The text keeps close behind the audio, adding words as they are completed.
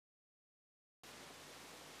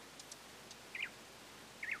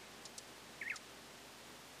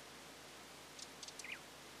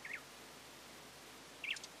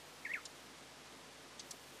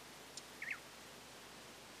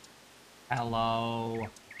Hello.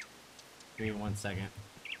 Give me 1 second.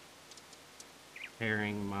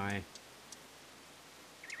 Pairing my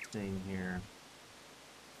thing here.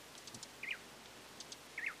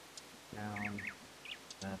 Down,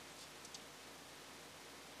 left,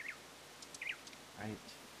 right,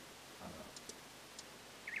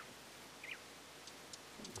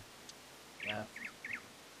 left,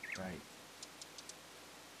 right,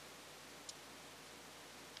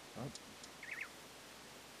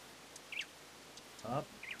 up,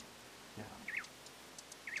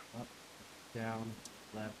 down,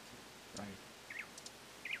 left, right.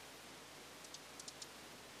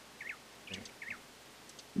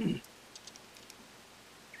 Okay.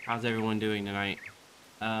 How's everyone doing tonight?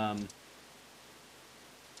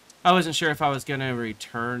 I wasn't sure if I was gonna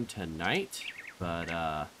return tonight, but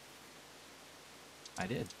I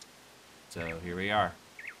did. So here we are.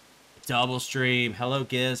 Double stream. Hello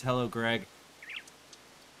Giz, hello Greg.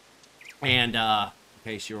 And in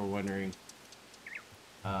case you were wondering,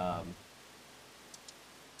 the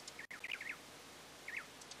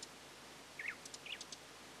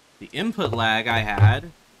input lag I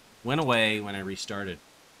had went away when I restarted.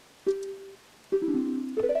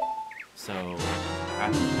 So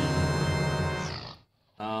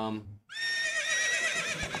I'll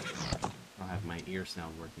have my ear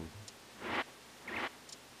sound working.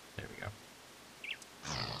 There we go.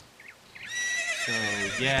 So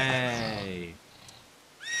yay.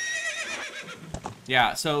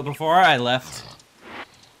 Yeah, so before I left,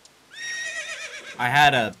 I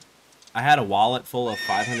had a wallet full of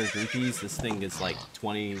 500 rupees. This thing is like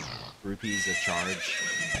 20 rupees a charge.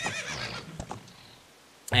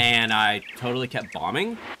 And I totally kept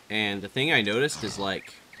bombing. And the thing I noticed is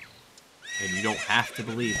like, and you don't have to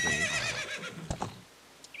believe me,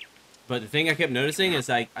 but the thing I kept noticing is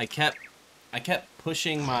I kept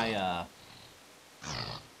pushing my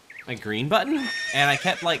my green button, and I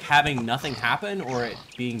kept like having nothing happen or it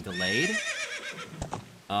being delayed.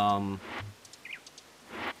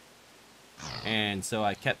 And so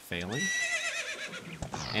I kept failing.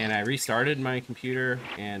 And I restarted my computer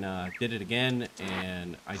and did it again,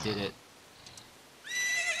 and I did it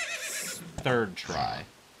third try.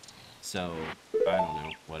 So, I don't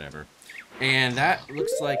know, whatever. And that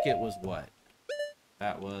looks like it was what?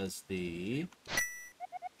 That was the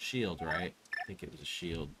shield, right? I think it was a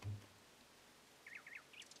shield.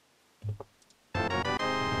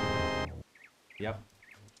 Yep.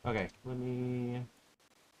 Okay, let me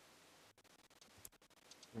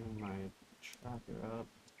bring my tracker up.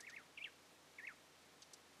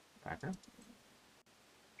 Tracker?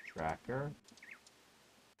 Tracker.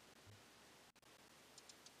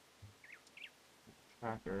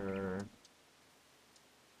 Tracker.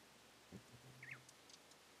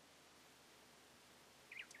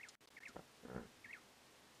 Tracker.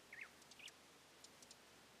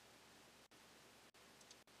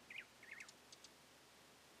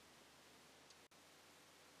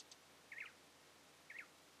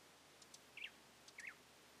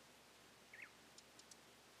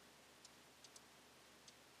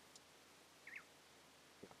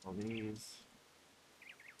 All these.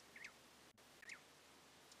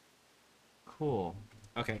 Cool.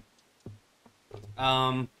 Okay.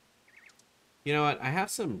 You know what? I have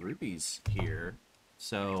some rupees here.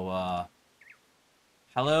 So,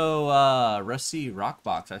 hello, Rusty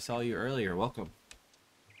Rockbox. I saw you earlier. Welcome.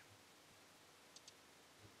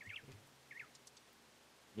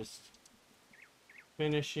 Just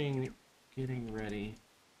finishing getting ready.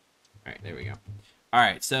 All right, there we go. All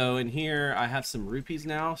right, so in here I have some rupees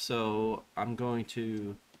now, so I'm going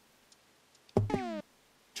to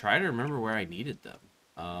try to remember where I needed them.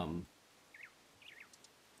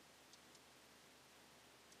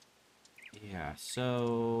 Yeah,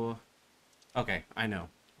 so okay, I know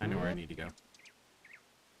where I need to go.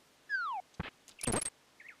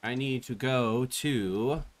 I need to go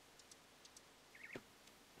to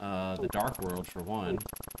the Dark World for one,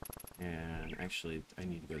 and actually I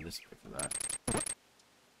need to go this way for that.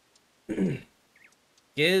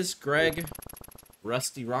 Giz, Greg,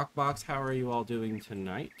 Rusty Rockbox, how are you all doing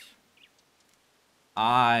tonight?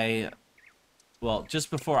 Well,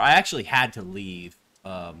 just before, I actually had to leave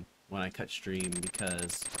when I cut stream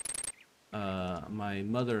because my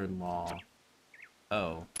mother-in-law,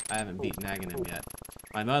 oh, I haven't beaten Aghanim yet.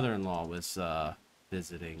 My mother-in-law was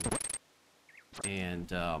visiting,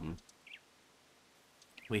 and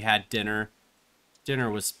we had dinner. Dinner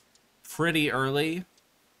was pretty early.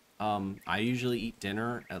 I usually eat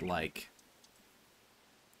dinner at like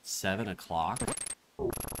 7 o'clock.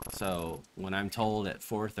 So when I'm told at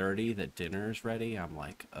 4:30 that dinner's ready, I'm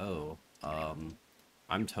like, oh,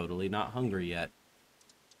 I'm totally not hungry yet.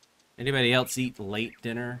 Anybody else eat late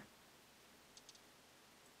dinner?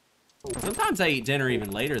 Sometimes I eat dinner even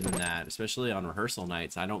later than that, especially on rehearsal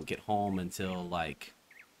nights. I don't get home until like...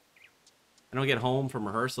 I don't get home from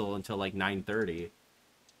rehearsal until like 9:30.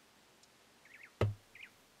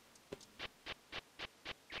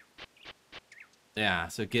 Yeah,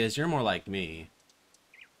 so Giz, you're more like me.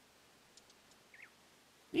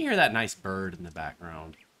 You hear that nice bird in the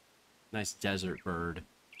background. Nice desert bird.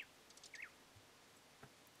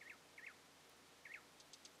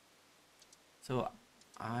 So,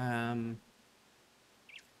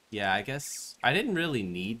 yeah, I guess I didn't really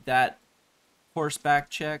need that horseback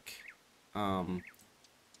check.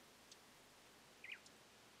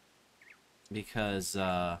 Because,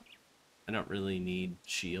 I don't really need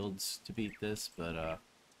shields to beat this, but,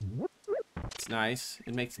 it's nice.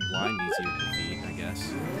 It makes blind easier to beat, I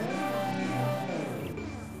guess.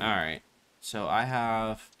 Alright. So I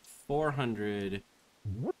have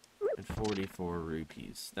 444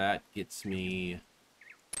 rupees. That gets me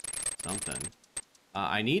something.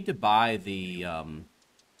 I need to buy the, oh,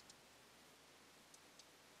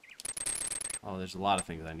 there's a lot of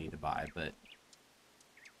things I need to buy, but...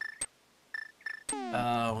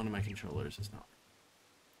 one of my controllers is not...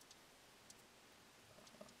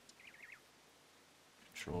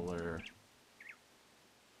 Controller...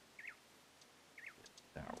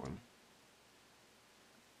 That one.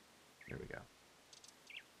 There we go.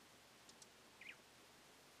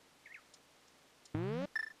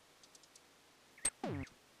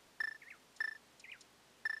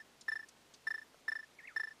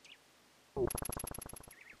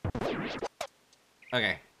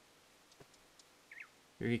 Okay.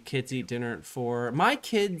 Your kids eat dinner at 4. My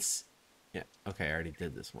kids... Yeah, okay, I already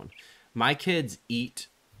did this one. My kids eat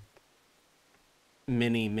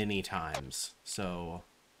many, many times. So,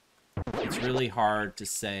 it's really hard to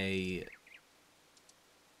say...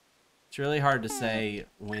 It's really hard to say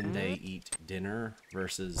when they eat dinner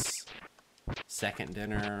versus second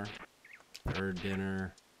dinner, third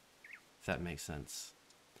dinner, if that makes sense.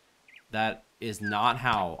 That is not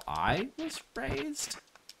how I was raised.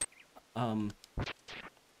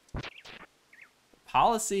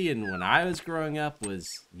 Policy and when I was growing up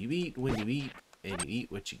was you eat when you eat and you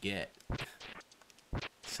eat what you get.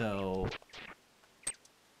 So,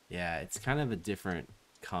 yeah, it's kind of a different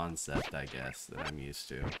concept, I guess, that I'm used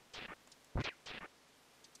to.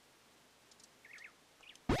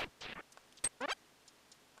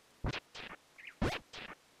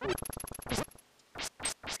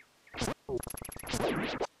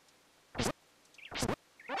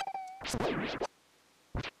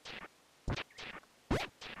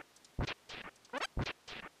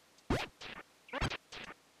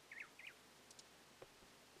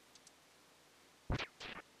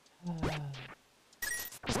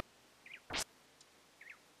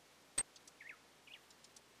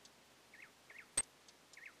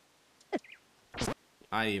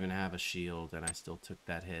 I even have a shield and I still took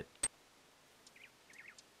that hit.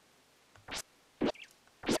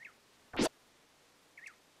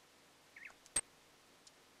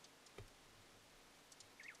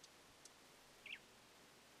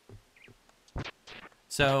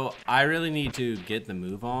 So, I really need to get the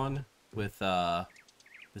move on with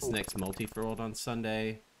this next multi-world on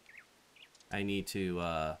Sunday. I need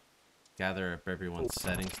to gather up everyone's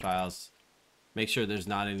settings files. Make sure there's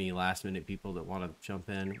not any last-minute people that want to jump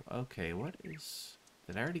in. Okay, what is...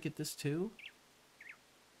 Did I already get this too?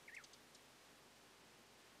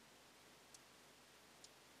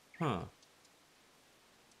 Huh.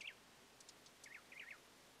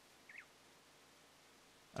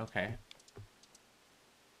 Okay.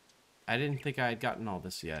 I didn't think I had gotten all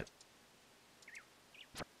this yet.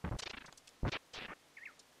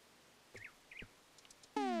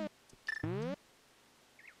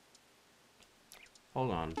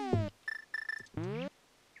 Hold on.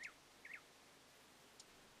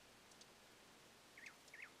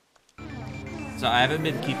 So I haven't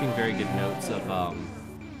been keeping very good notes of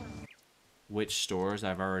which stores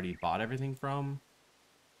I've already bought everything from.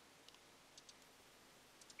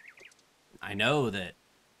 I know that...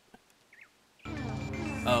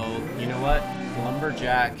 Oh, you know what?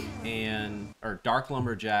 Lumberjack and... Or Dark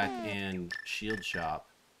Lumberjack and Shield Shop.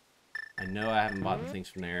 I know I haven't bought the things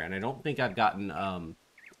from there, and I don't think I've gotten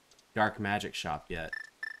Dark Magic Shop yet.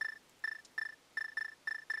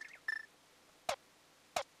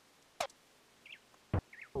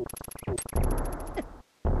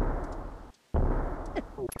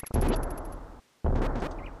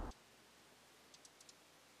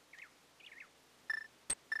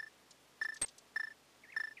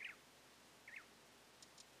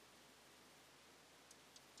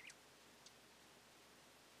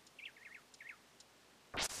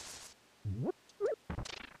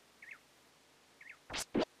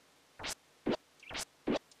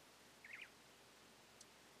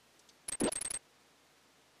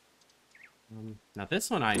 Now this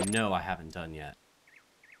one I know I haven't done yet.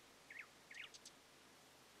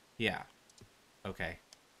 Yeah. Okay.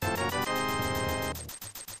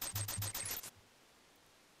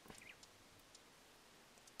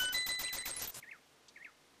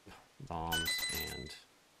 Bombs and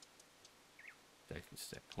Deku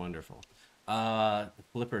stick. Wonderful. The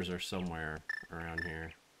flippers are somewhere around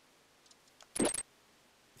here. I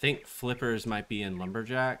think flippers might be in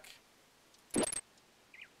Lumberjack.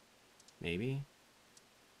 Maybe.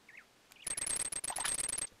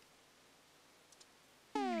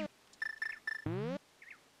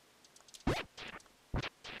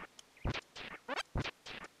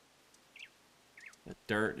 The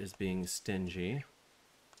dirt is being stingy.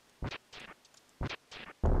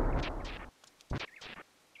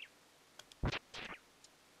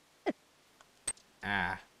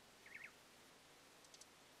 Ah.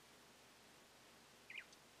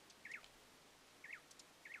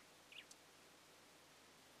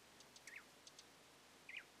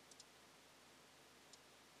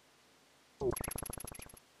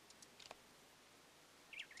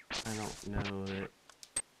 I don't know that.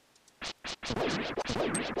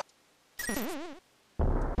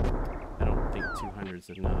 I don't think 200's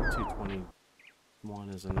enough. 221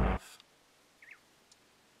 is enough.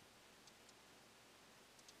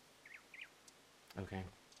 Okay.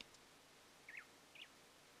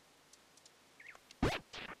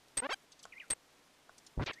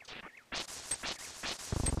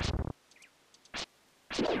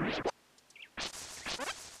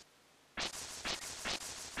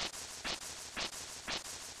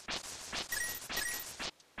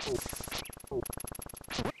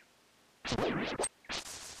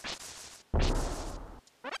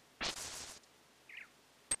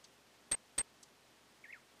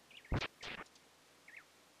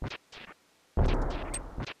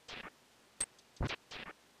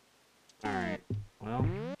 Alright, well.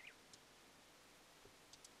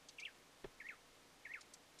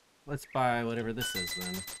 Let's buy whatever this is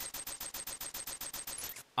then.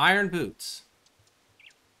 Iron boots.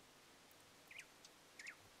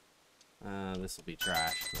 This will be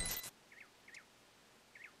trash. But...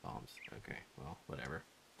 bombs. Okay, well, whatever.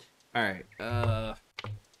 Alright,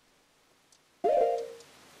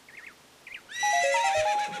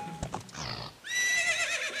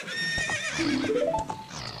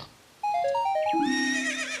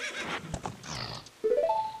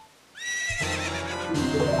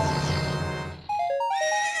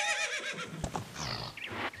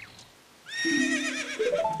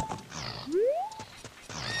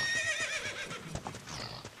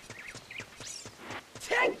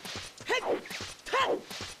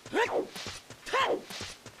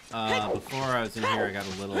 before I was in here, I got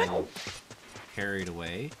a little carried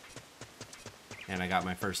away. And I got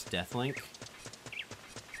my first Deathlink.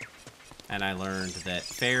 And I learned that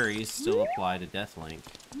fairies still apply to Deathlink.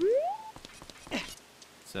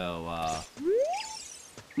 So, I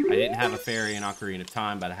didn't have a fairy in Ocarina of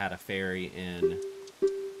Time, but I had a fairy in,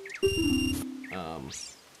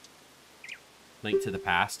 Link to the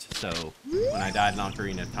Past. So, when I died in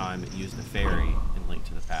Ocarina of Time, it used a fairy in Link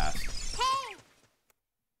to the Past.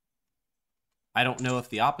 I don't know if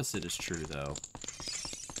the opposite is true, though.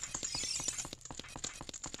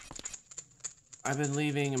 I've been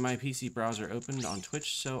leaving my PC browser opened on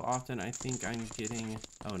Twitch so often, I think I'm getting...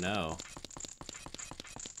 oh no.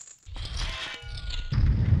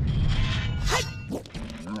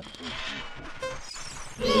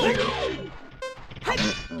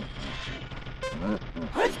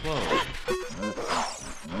 Whoa.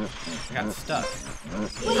 I got stuck.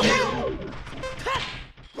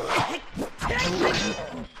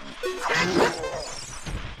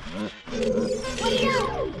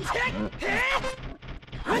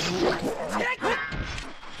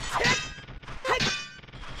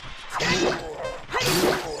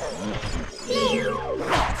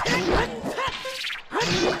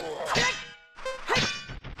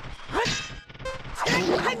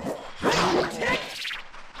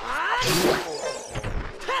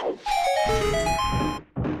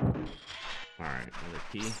 Alright, another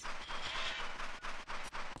key.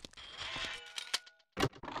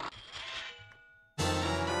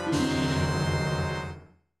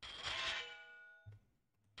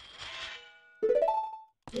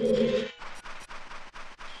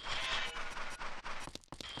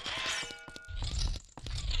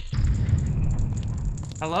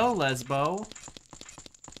 Hello, Lesbo.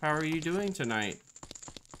 How are you doing tonight?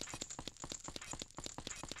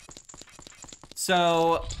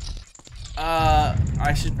 So,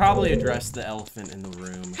 I should probably address the elephant in the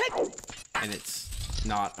room. And it's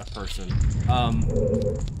not a person.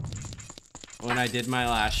 When I did my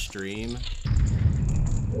last stream,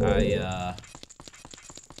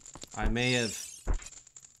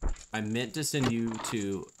 I meant to send you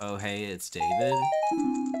to Oh Hey It's David,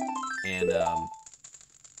 and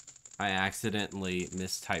I accidentally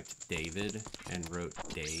mistyped David and wrote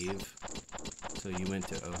Dave. So you went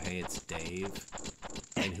to Oh Hey It's Dave.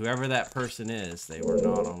 And whoever that person is, they were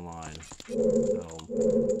not online.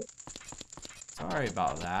 So sorry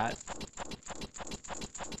about that.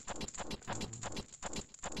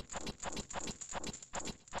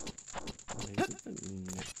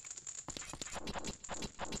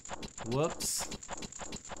 Whoops.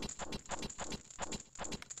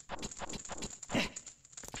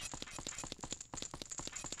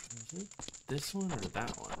 Is it this one or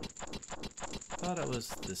that one? I thought it was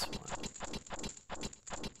this one.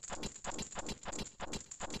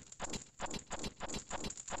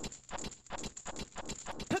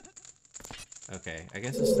 Okay, I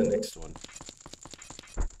guess it's the next one.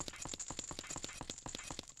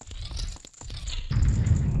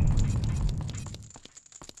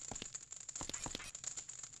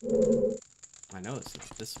 I know it's not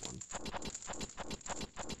this one.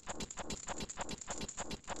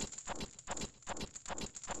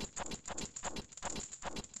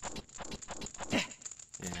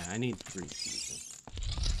 Yeah, I need 3 people.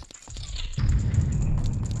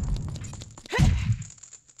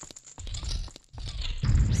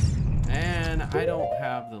 And I don't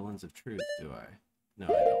have the Lens of Truth, do I? No, I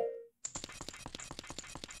don't.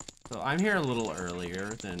 So I'm here a little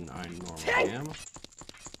earlier than I normally am.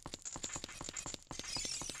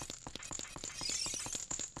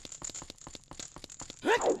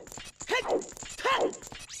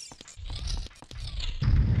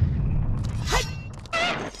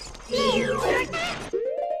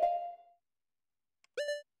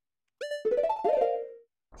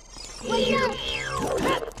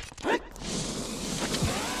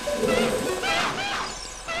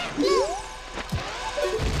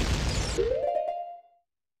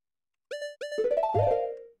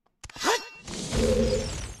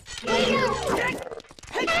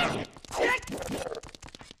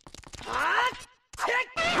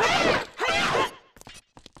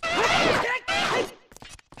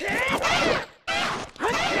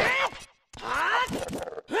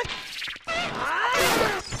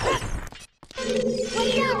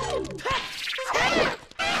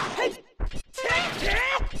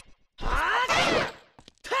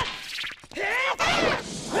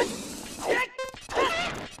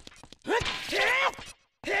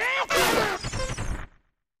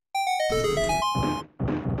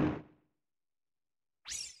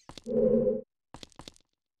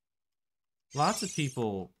 Lots of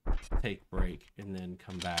people take break and then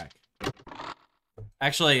come back.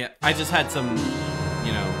 Actually, I just had some,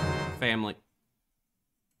 you know, family.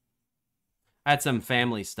 I had some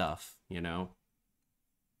family stuff, you know.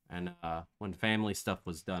 And when family stuff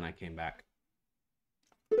was done, I came back.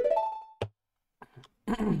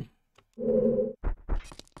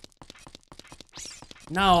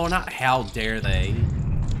 No, not how dare they.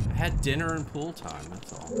 I had dinner and pool time,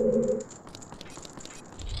 that's all.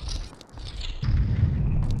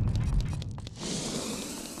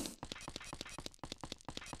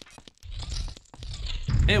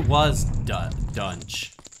 It was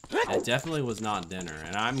dunch. It definitely was not dinner,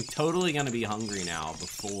 and I'm totally gonna be hungry now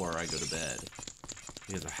before I go to bed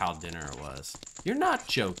because of how dinner it was. You're not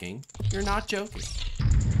joking. You're not joking.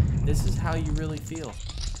 This is how you really feel.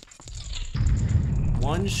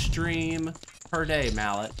 1 stream per day,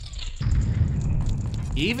 Mallet.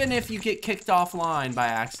 Even if you get kicked offline by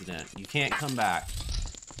accident, you can't come back.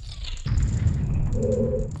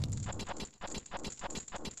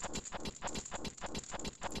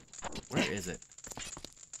 Where is it?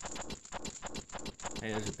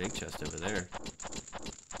 Hey, there's a big chest over there.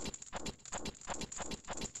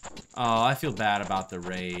 Oh, I feel bad about the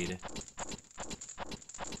raid.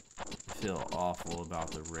 I feel awful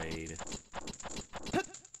about the raid.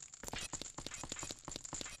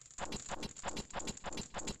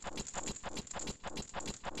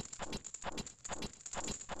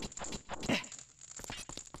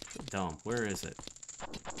 Dump, where is it?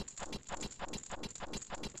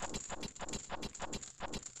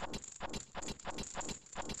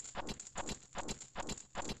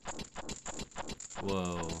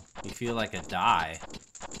 Whoa, you feel like a die.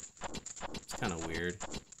 It's kind of weird.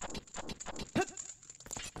 I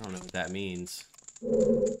don't know what that means.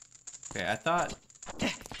 Okay, I thought...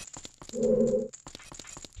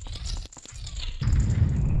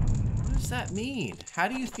 What does that mean? How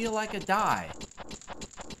do you feel like a die?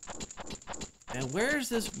 And where's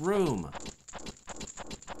this room?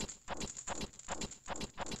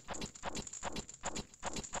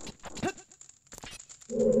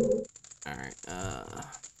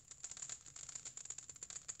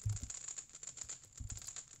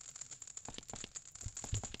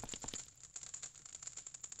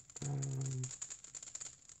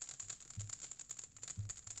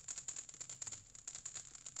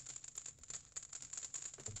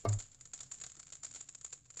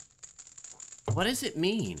 What does it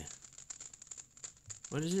mean?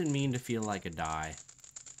 What does it mean to feel like a die?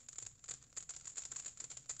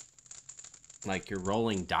 Like you're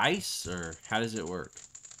rolling dice, or how does it work?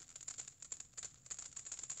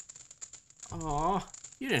 Aw,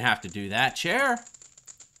 you didn't have to do that, chair.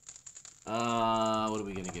 What are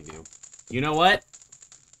we gonna give you? You know what?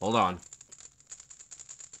 Hold on.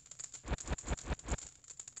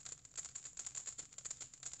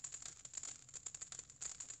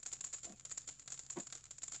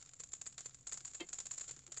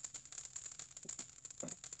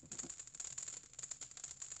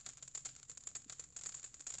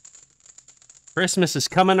 Christmas is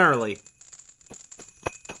coming early.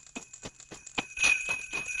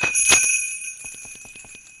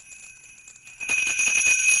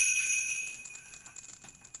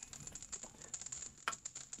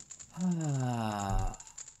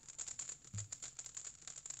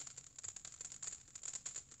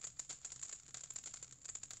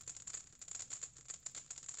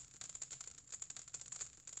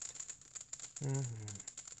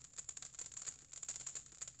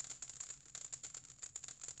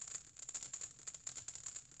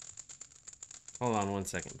 Hold on 1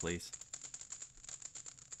 second, please.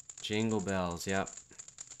 Jingle bells, yep.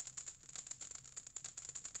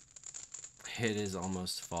 It is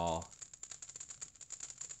almost fall.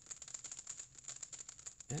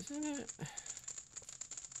 Isn't it?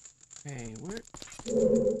 Hey, where?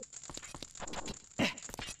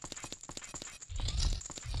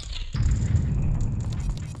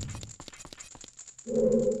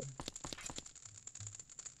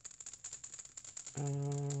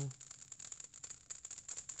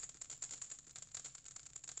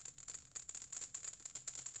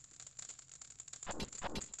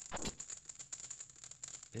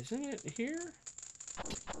 Isn't it here?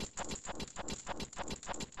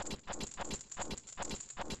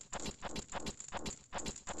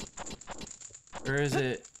 Or is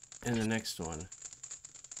it in the next one?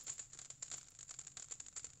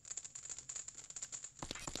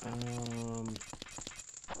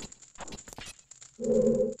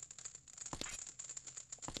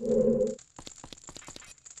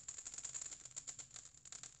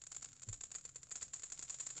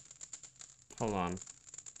 Hold on.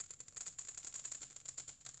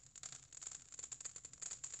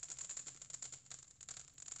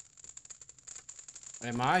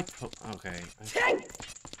 Am I? Okay. I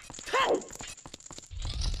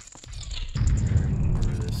remember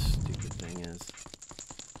where this stupid thing is.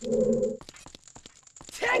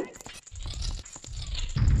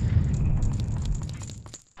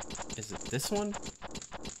 Is it this one?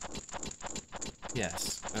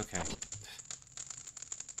 Yes. Okay.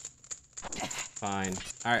 Fine.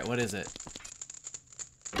 Alright, what is it?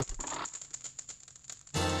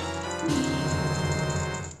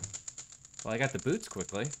 Well, I got the boots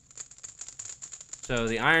quickly. So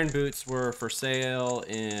the iron boots were for sale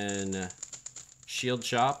in Shield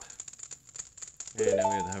Shop. And now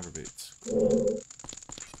we have the hover boots.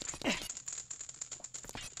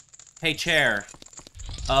 Hey, chair.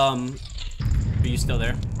 Are you still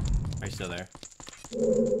there? Are you still there? Are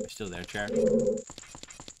you still there, chair?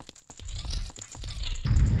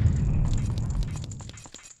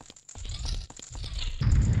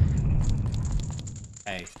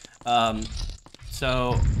 Hey.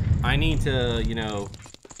 So I need to, you know,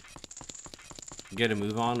 get a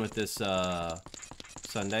move on with this,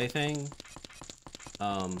 Sunday thing.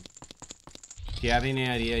 Do you have any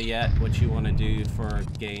idea yet what you want to do for a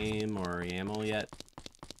game or YAML yet?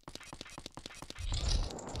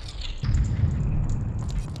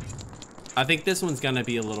 I think this one's gonna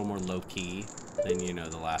be a little more low-key than, you know,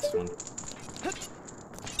 the last one.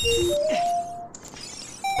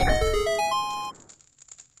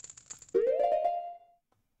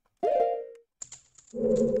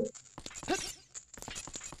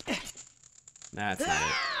 That's not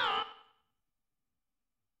it.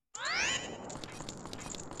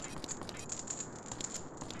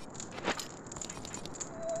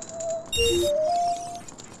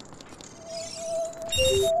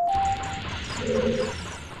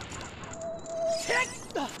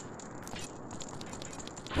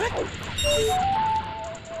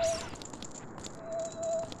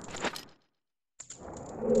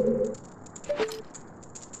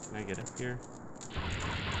 Can I get up here?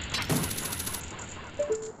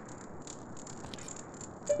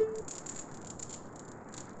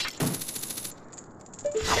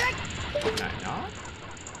 not?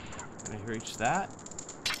 Can I reach that?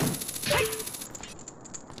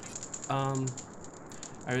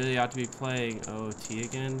 I really ought to be playing OOT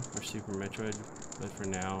again, or Super Metroid, but for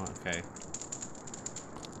now, okay.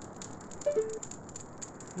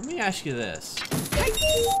 Let me ask you this.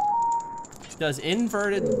 Does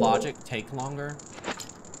inverted logic take longer?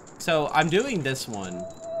 So, I'm doing this one.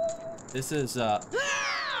 This is, are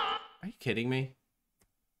you kidding me?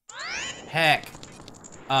 Heck!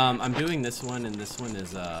 I'm doing this one, and this one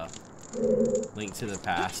is, Link to the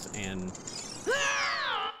Past, and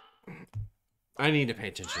I need to pay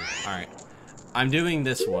attention. Alright. I'm doing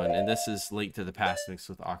this one, and this is Link to the Past mixed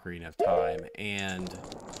with Ocarina of Time, and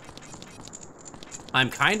I'm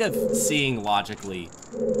kind of seeing logically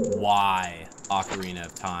why Ocarina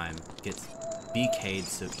of Time gets BK'd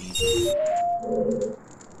so easily.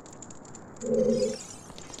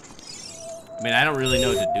 I mean, I don't really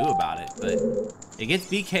know what to do about it, but it gets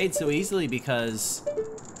BK'd so easily because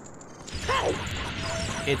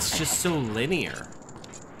it's just so linear.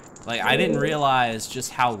 Like, I didn't realize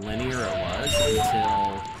just how linear it was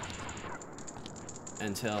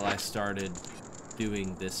until I started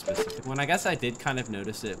doing this specific one. I guess I did kind of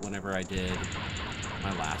notice it whenever I did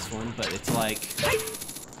my last one, but it's like,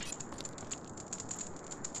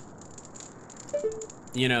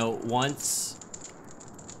 you know, once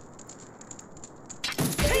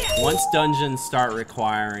dungeons start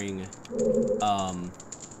requiring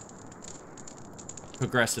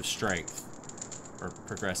progressive strength or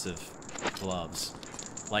progressive gloves,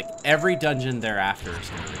 like every dungeon thereafter is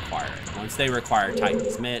going to require it. Once they require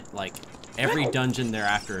Titan's Mitt, like every dungeon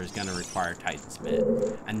thereafter is going to require Titan's Mitt,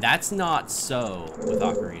 and that's not so with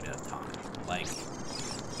Ocarina of Time. Like,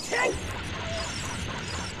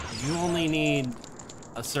 you only need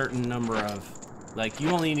a certain number of, like, you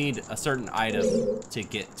only need a certain item to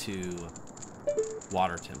get to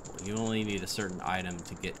Water Temple. You only need a certain item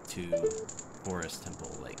to get to Forest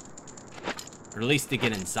Temple, like, or at least to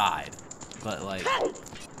get inside. But, like,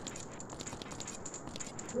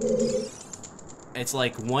 it's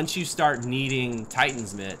like once you start needing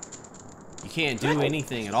Titan's Mitt, you can't do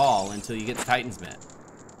anything at all until you get to Titan's Mitt.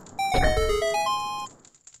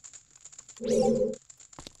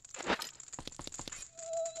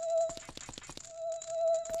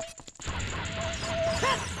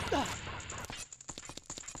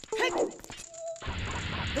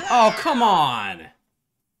 Oh, come on!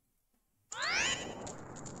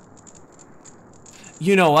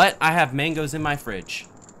 You know what? I have mangoes in my fridge.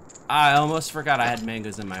 I almost forgot I had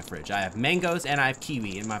mangoes in my fridge. I have mangoes and I have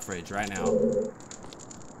kiwi in my fridge right now.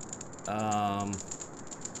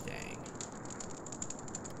 Dang.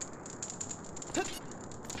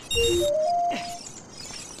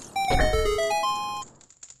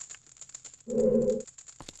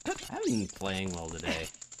 I haven't been playing well today.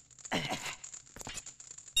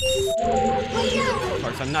 Of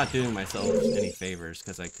course, I'm not doing myself any favors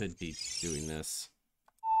because I could be doing this.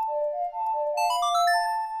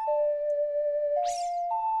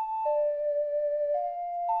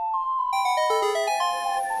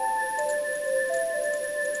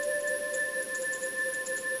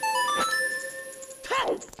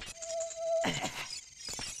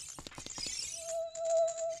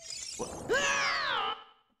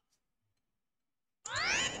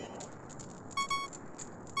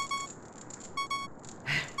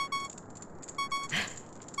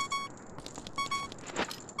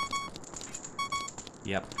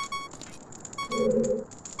 Yep.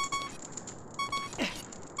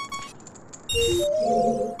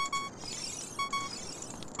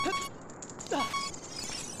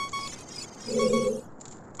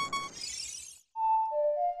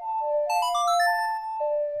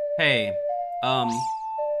 Hey, you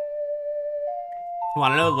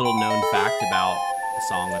want to know a little known fact about the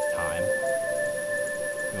Song of Time?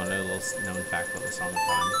 You want to know a little known fact about the Song of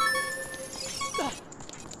Time?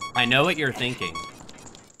 I know what you're thinking.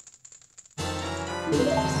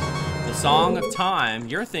 The Song of Time,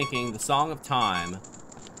 you're thinking the Song of Time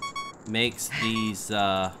makes these, what's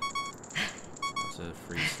a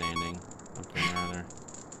freestanding, something or other.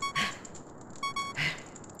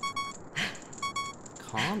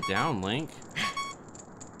 Calm down, Link.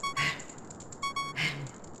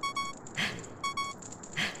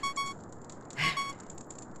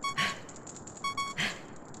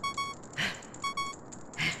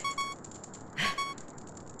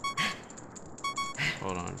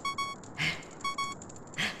 Hold on.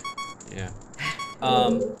 Yeah.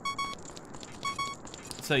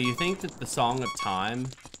 So you think that the Song of Time,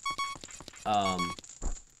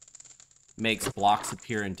 makes blocks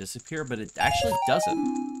appear and disappear, but it actually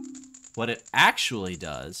doesn't. What it actually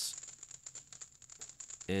does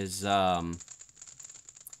is,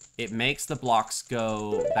 it makes the blocks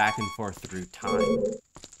go back and forth through time.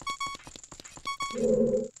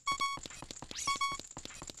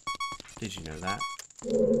 Did you know that?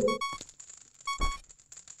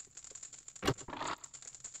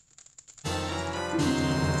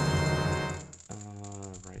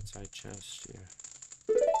 Right side chest, yeah.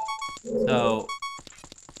 So,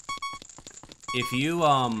 if you,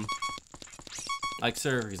 like,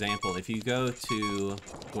 for example, if you go to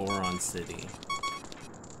Goron City,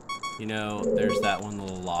 you know, there's that one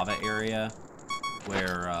little lava area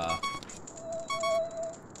where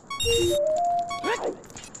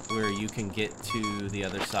you can get to the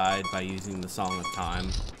other side by using the Song of Time.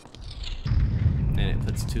 And it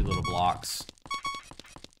puts 2 little blocks.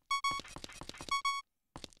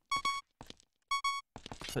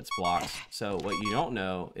 Puts blocks. So what you don't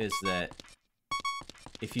know is that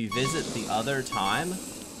if you visit the other time,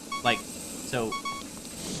 like, so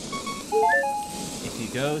if you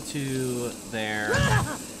go to there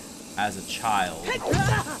as a child,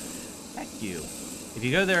 heck you. If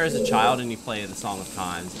you go there as a child and you play the Song of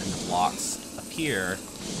Times and the blocks appear,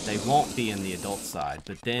 they won't be in the adult side.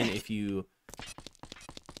 But then if you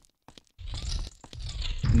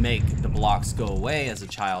make the blocks go away as a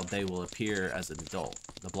child, they will appear as an adult.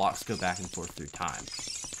 The blocks go back and forth through time.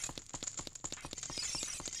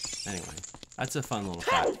 Anyway, that's a fun little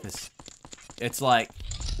fact, because it's like,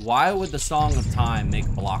 why would the Song of Time make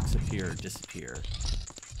blocks appear or disappear?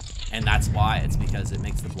 And that's why. It's because it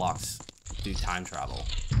makes the blocks do time travel.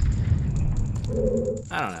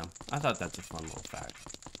 I don't know. I thought that's a fun little fact.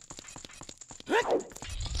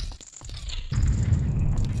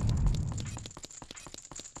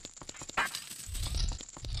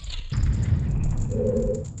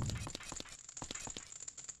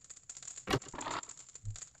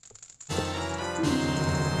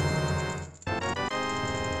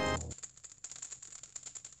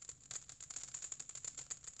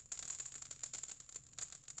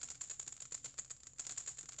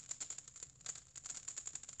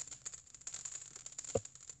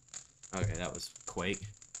 Okay, that was Quake.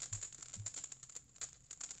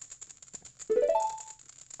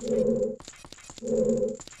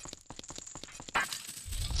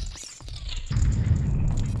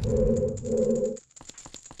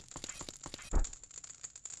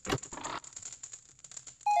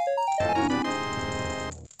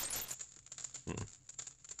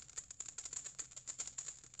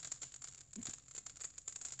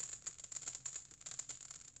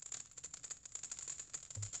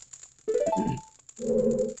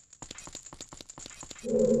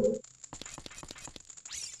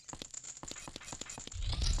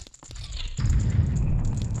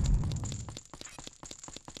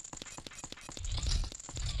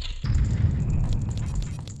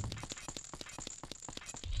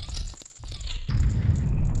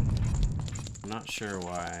 I'm not sure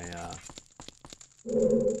why,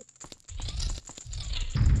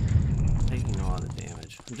 taking a lot of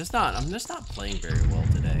damage. I'm just not playing very well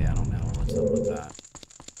today. I don't know what's up with that.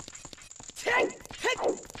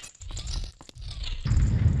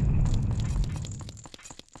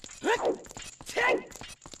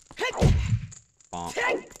 Bonk.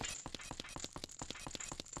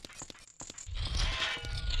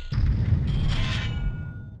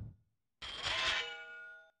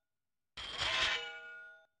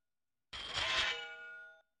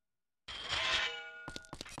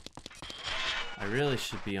 I really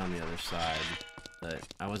should be on the other side, but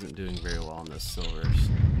I wasn't doing very well on those silvers.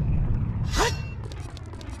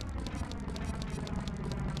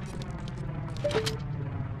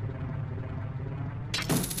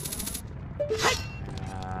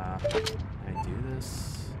 Can I do this?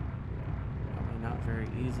 Probably not very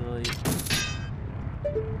easily.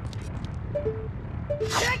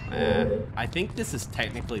 I think this is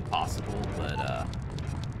technically possible, but I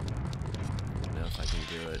don't know if I can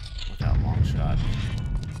do it without long shot.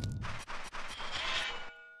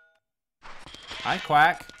 Hi,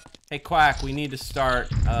 Quack. Hey, Quack, we need to start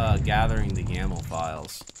gathering the YAML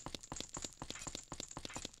files.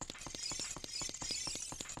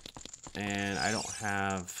 And I don't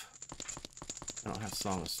have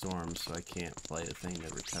Song of Storms, so I can't play the thing to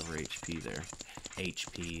recover HP there.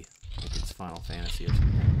 HP, like it's Final Fantasy or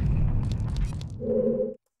something.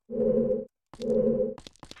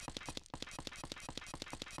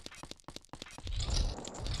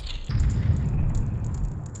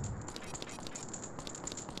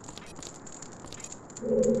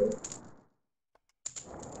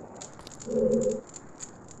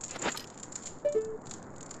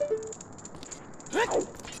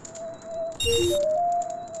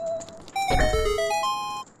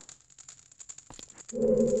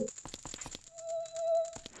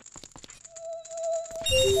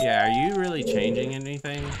 Yeah, are you really changing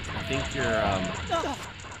anything? I think you're,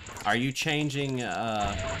 are you changing, your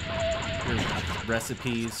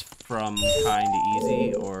recipes from kind to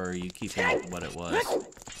easy, or are you keeping it what it was?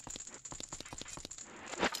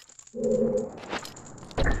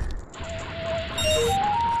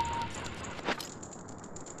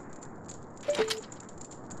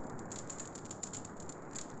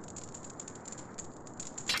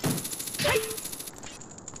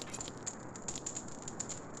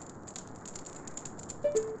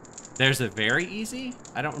 There's a very easy?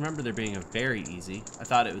 I don't remember there being a very easy. I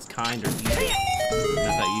thought it was kind or easy.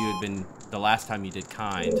 I thought you had been, the last time you did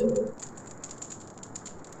kind.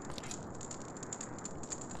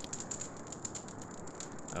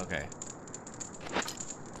 Okay.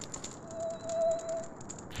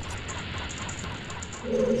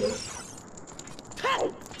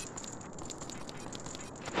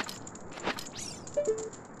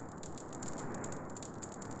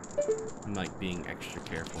 I'm like being extra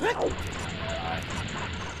careful. Let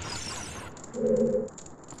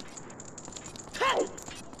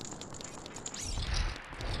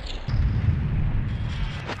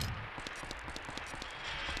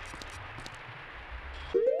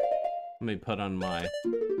me put on my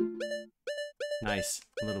nice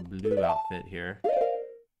little blue outfit here.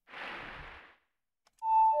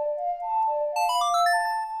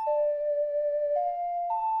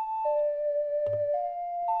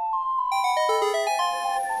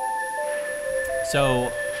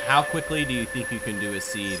 So, how quickly do you think you can do a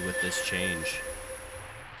seed with this change?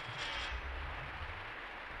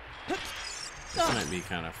 This might be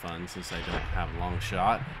kind of fun since I don't have long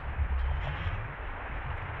shot.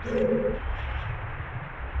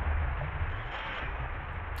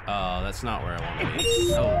 Oh, that's not where I want to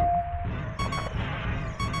be. Oh.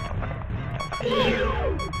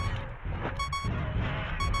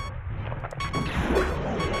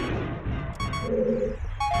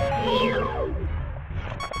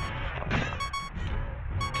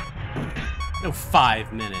 No,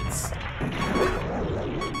 5 minutes.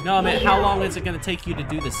 No, I mean, how long is it going to take you to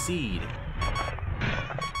do the seed?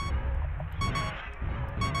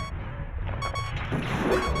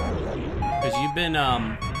 Because you've been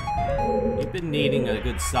needing a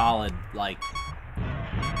good solid, like,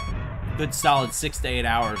 good solid 6 to 8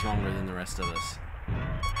 hours longer than the rest of us.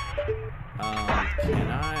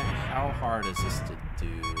 How hard is this to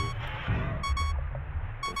do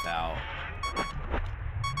without?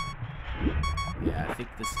 Yeah, I think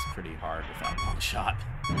this is pretty hard without long shot.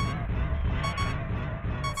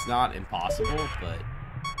 It's not impossible, but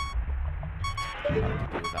it's hard to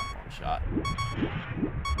do without long shot.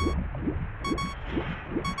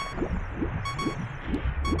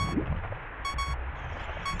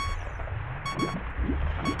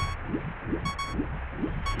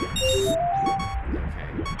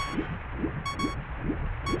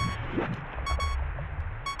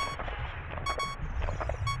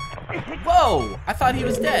 Whoa! I thought he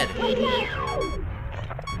was dead.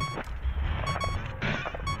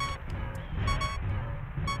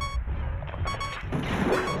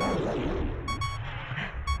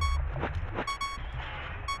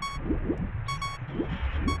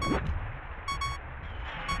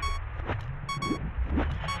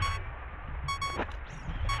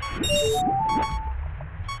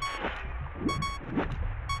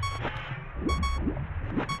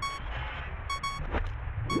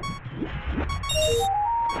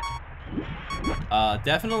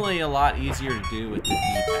 Definitely a lot easier to do with the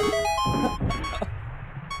D-pad.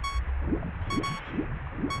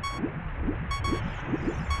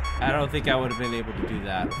 I don't think I would have been able to do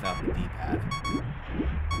that without the D-pad.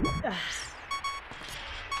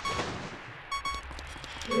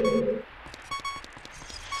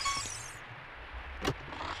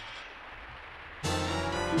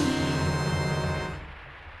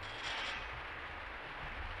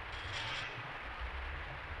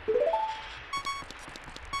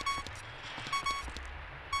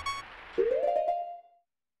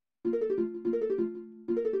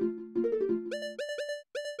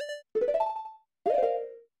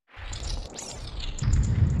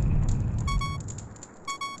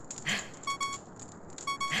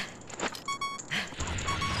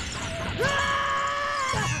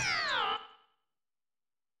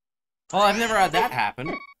 Well, I've never had that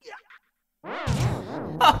happen.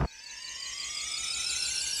 Huh.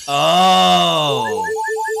 Oh!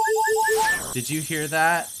 Did you hear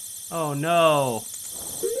that? Oh no.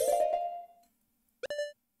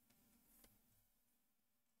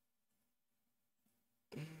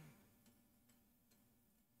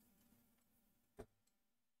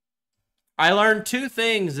 I learned 2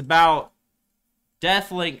 things about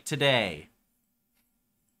Deathlink today.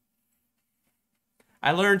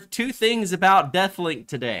 I learned 2 things about Deathlink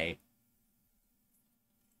today.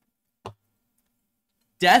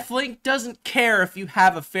 Deathlink doesn't care if you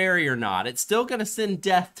have a fairy or not. It's still going to send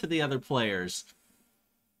death to the other players.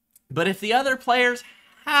 But if the other players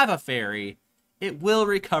have a fairy, it will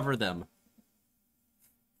recover them.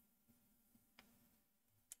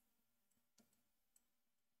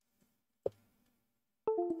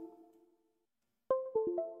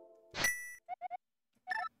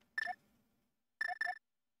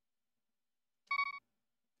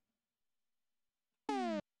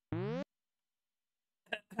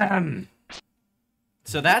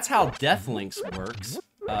 So that's how Deathlinks works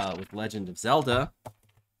with Legend of Zelda.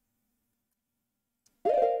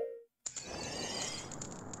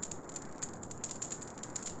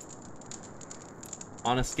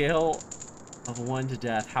 On a scale of 1 to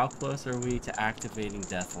death, how close are we to activating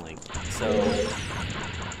Deathlink?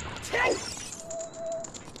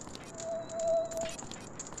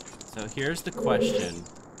 So here's the question.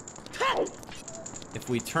 If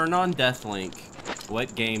we turn on Deathlink,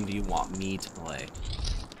 what game do you want me to play?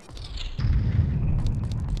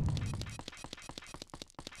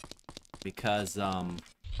 Because,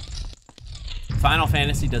 Final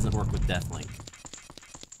Fantasy doesn't work with Deathlink.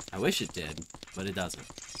 I wish it did, but it doesn't.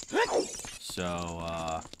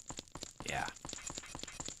 So, yeah.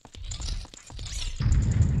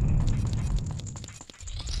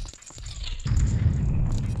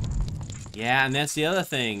 Yeah, and that's the other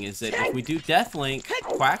thing, is that if we do Deathlink,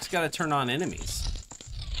 Quack's gotta turn on enemies.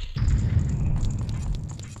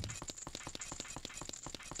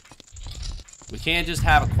 We can't just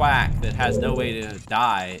have a Quack that has no way to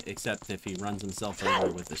die except if he runs himself over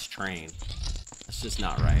with this train. That's just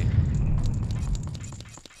not right.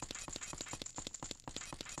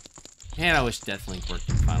 Man, I wish Deathlink worked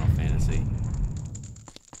in Final Fantasy.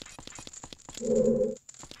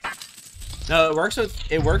 No, it works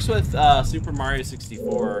with Super Mario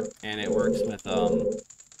 64, and it works with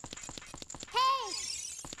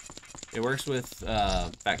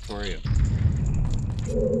Factorio.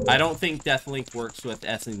 I don't think Deathlink works with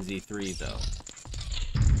SNZ3 though.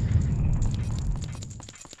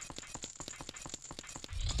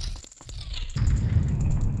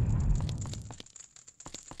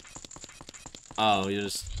 Oh, you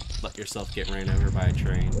just let yourself get ran over by a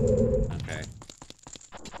train. Okay.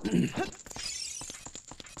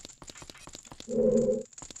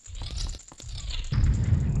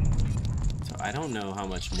 So I don't know how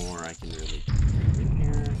much more I can really do in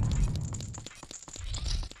here.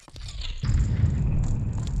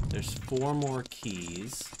 There's 4 more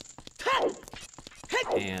keys.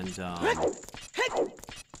 And,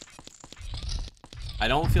 I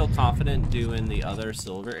don't feel confident doing the other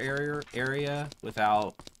silver area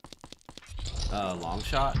without long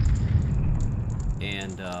shot.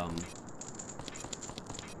 And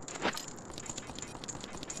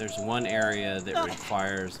there's one area that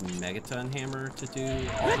requires Megaton Hammer to do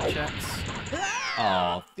all the checks.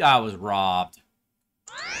 Oh, I was robbed.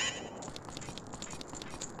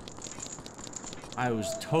 I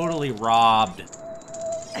was totally robbed.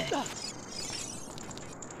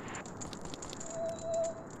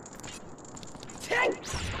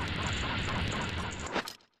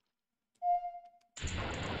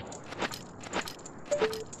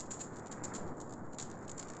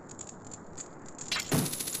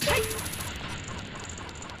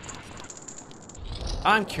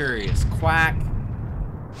 I'm curious, Quack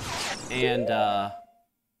and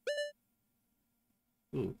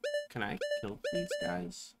ooh, can I kill these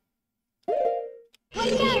guys?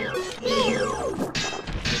 They're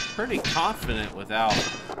pretty confident without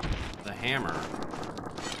the hammer.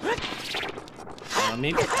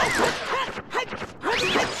 Maybe.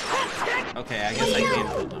 Okay, I guess I can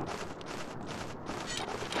kill them.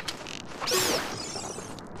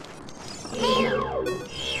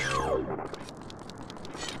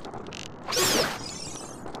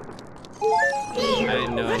 I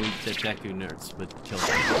didn't know that Deku Nerds would kill them.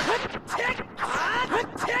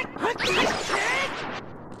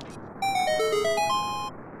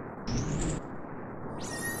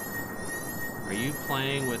 Are you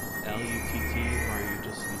playing with LUTT or are you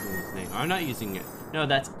just using his name? I'm not using it. No,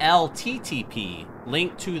 that's LTTP.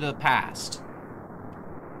 Link to the Past.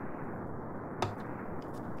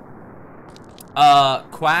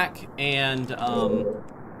 Quack and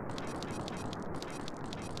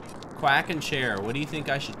Chair, what do you think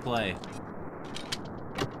I should play?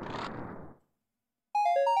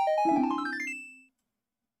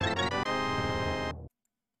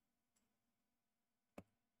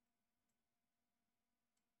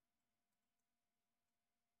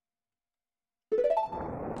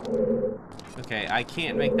 Okay, I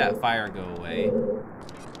can't make that fire go away.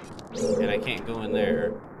 And I can't go in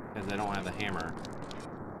there because I don't have a hammer.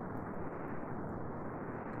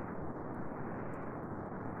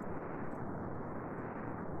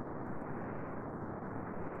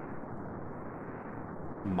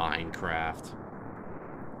 Minecraft.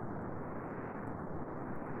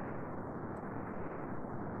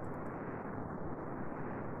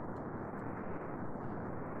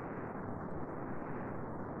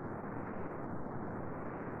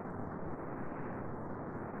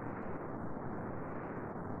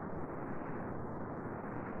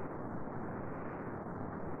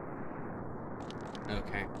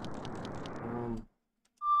 Okay.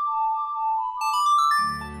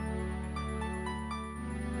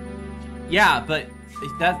 Yeah, but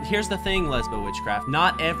here's the thing, Lesbo Witchcraft.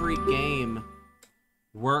 Not every game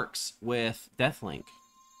works with Deathlink.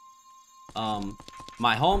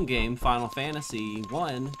 My home game, Final Fantasy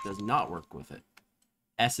 1, does not work with it.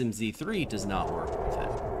 SMZ3 does not work with it.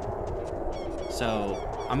 So,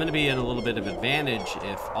 I'm going to be at a little bit of advantage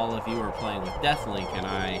if all of you are playing with Deathlink and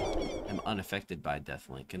I am unaffected by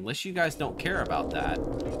Deathlink. Unless you guys don't care about that.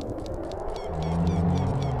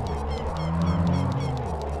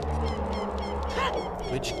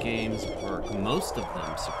 Which games work? Most of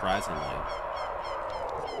them, surprisingly.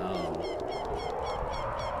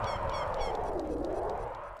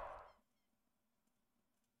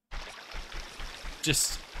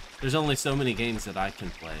 Just, there's only so many games that I can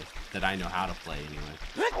play, that I know how to play anyway.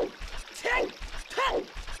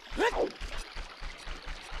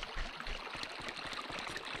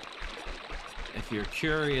 If you're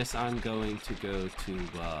curious, I'm going to go to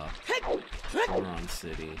Goron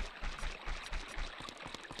City.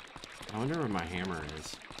 I wonder where my hammer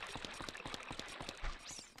is.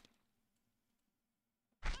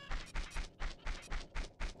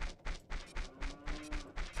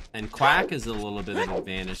 And Quack is a little bit of an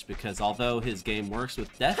advantage because although his game works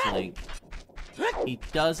with Deathlink, he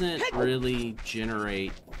doesn't really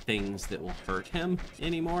generate things that will hurt him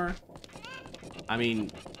anymore. I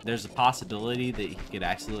mean, there's a possibility that he could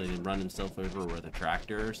accidentally run himself over with a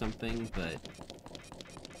tractor or something, but,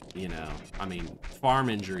 you know, I mean, farm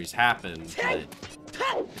injuries happen, but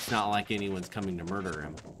it's not like anyone's coming to murder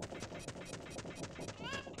him.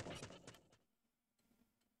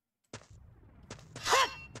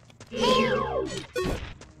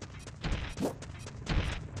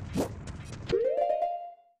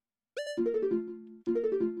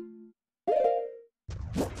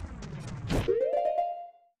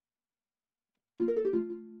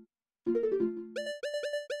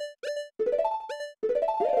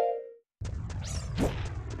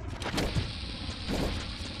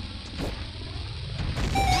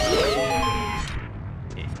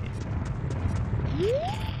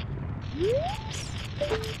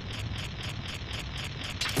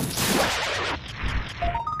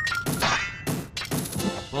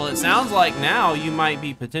 Well, it sounds like now you might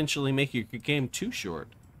be potentially making your game too short.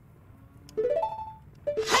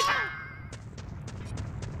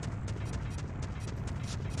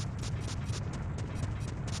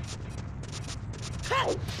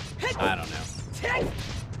 I don't know.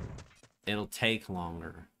 It'll take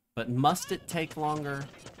longer. But must it take longer?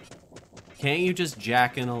 Can't you just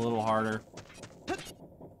jack in a little harder?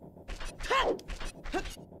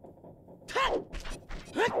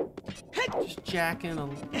 Just jack in a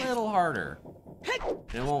little harder.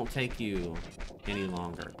 It won't take you any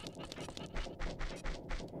longer.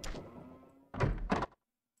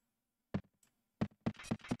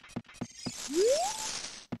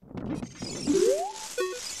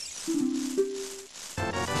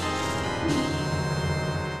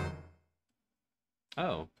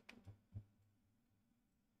 Oh.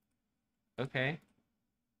 Okay.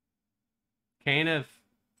 Cane of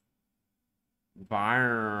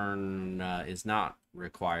Byron is not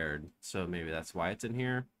required, so maybe that's why it's in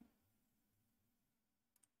here.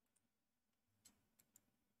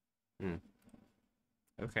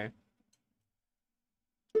 Okay.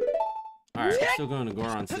 Alright, we're still going to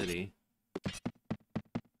Goron City.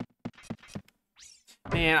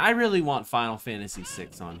 Man, I really want Final Fantasy VI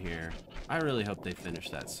on here. I really hope they finish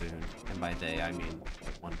that soon. And by they, I mean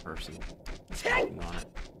one person working on it.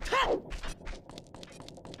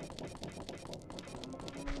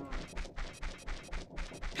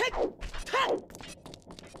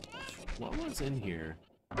 What was in here?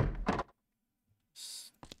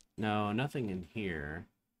 No, nothing in here.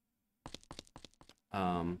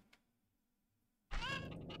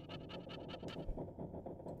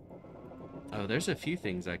 Oh, there's a few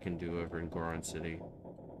things I can do over in Goron City.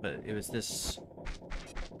 But it was this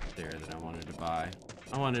there that I wanted to buy.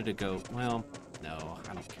 I wanted to go, well, no,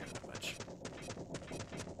 I don't care that much.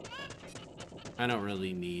 I don't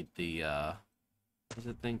really need the, what's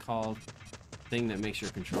that thing called? Thing that makes your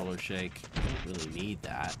controller shake. I don't really need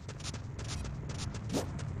that.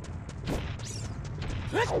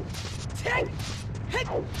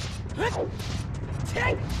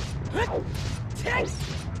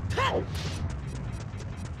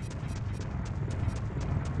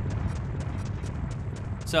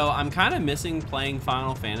 So I'm kind of missing playing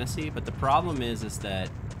Final Fantasy, but the problem is that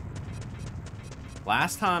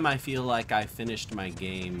last time I feel like I finished my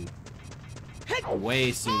game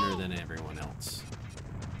way sooner than everyone else.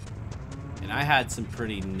 And I had some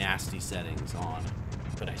pretty nasty settings on,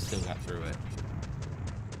 but I still got through it.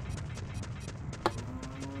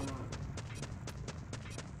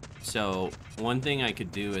 So one thing I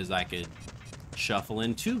could do is I could shuffle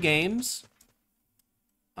in 2 games.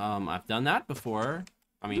 I've done that before.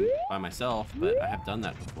 I mean, by myself, but I have done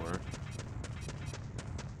that before.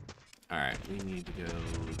 Alright, we need to go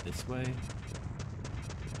this way.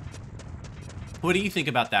 What do you think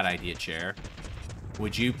about that idea, Chair?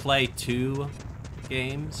 Would you play 2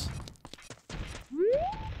 games?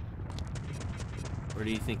 Or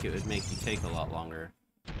do you think it would make you take a lot longer?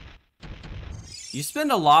 You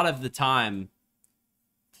spend a lot of the time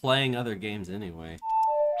playing other games anyway.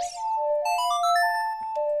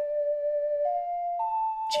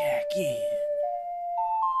 Jack in.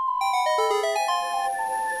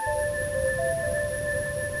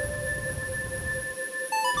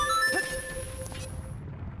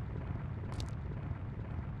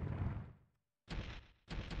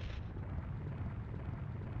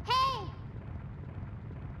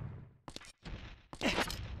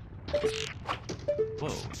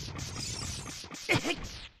 Whoa.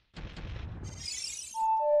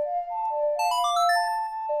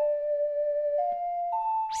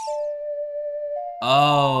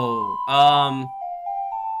 Oh,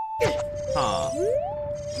 huh.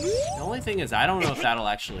 The only thing is, I don't know if that'll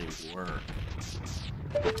actually work.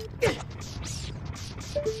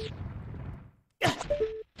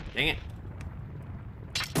 Dang it.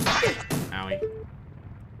 Owie.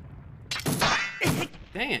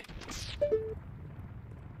 Dang it.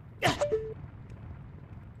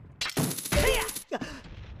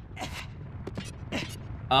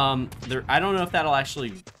 I don't know if that'll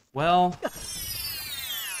actually, well,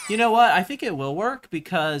 you know what? I think it will work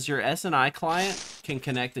because your SNI client can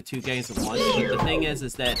connect the 2 games at once. But the thing is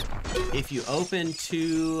that if you open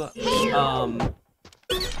 2,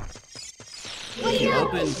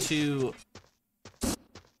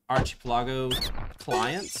 Archipelago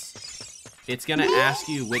clients, it's gonna ask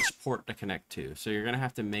you which port to connect to. So you're gonna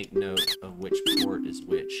have to make note of which port is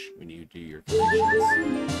which when you do your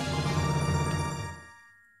connections.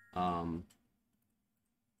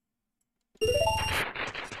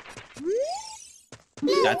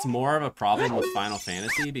 That's more of a problem with Final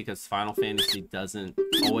Fantasy because Final Fantasy doesn't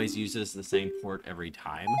always uses the same port every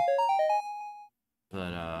time.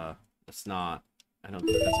 But it's not, I don't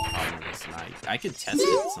think that's a problem with this tonight. I could test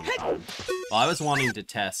it sometime. Well, I was wanting to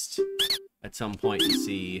test at some point to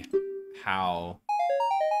see how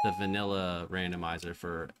the vanilla randomizer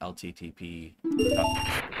for LTTP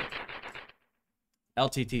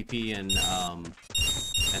and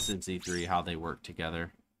SMC3, how they work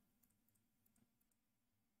together.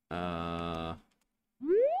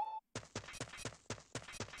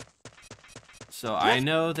 So I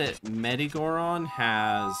know that Medigoron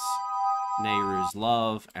has Nehru's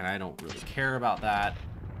love, and I don't really care about that.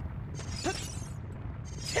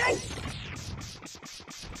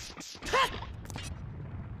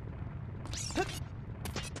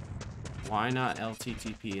 Why not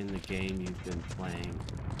LTTP in the game you've been playing?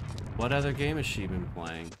 What other game has she been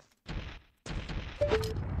playing?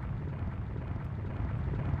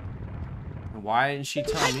 Why didn't she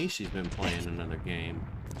tell me she's been playing another game?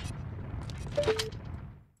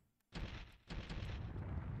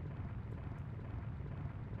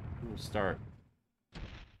 I'm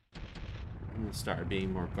gonna start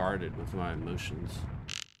being more guarded with my emotions.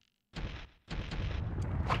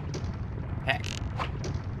 Heck.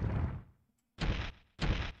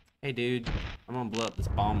 Hey dude, I'm gonna blow up this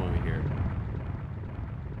bomb over here.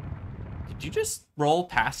 Did you just roll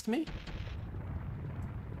past me?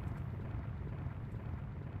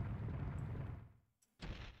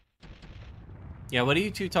 Yeah, what are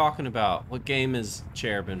you two talking about? What game has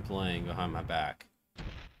Chair been playing behind my back?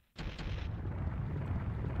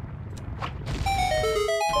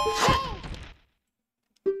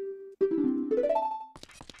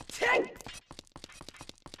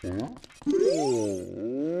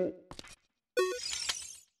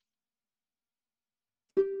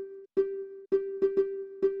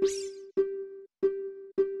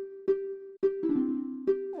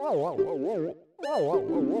 I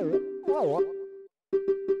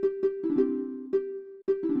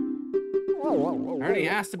already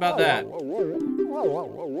asked about that. Give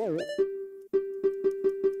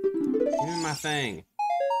me my thing.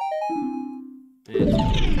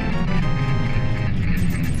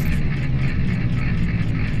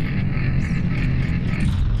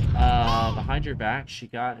 Behind your back, she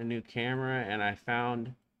got a new camera, and I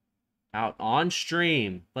found out on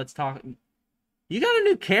stream. Let's talk. You got a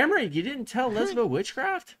new camera? You didn't tell Lesbo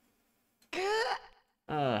Witchcraft?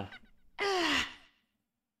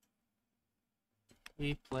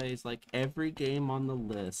 He plays like every game on the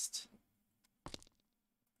list.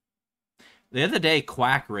 The other day,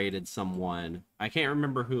 Quack raided someone. I can't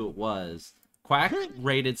remember who it was. Quack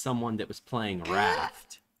raided someone that was playing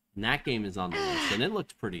Raft. And that game is on the list, and it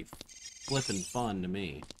looked pretty flippin' fun to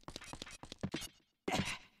me.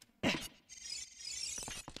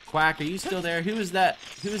 Quack, are you still there? Who is that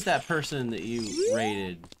person that you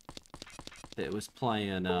raided that was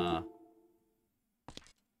playing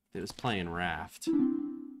Raft?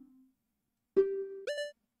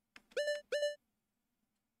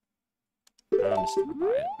 I'm just gonna buy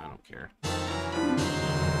it. I don't care.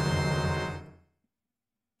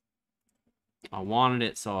 I wanted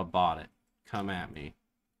it, so I bought it. Come at me.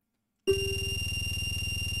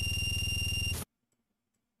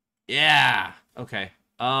 Yeah. Okay.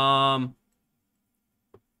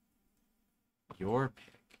 Your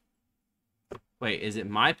pick. Wait, is it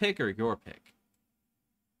my pick or your pick?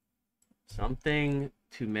 Something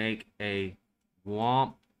to make a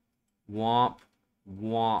womp, womp,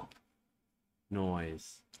 womp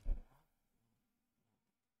noise.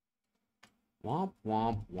 Womp,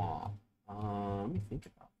 womp, womp. Let me think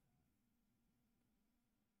about it.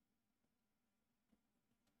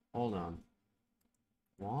 Hold on.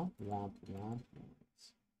 Womp, womp, womp noise.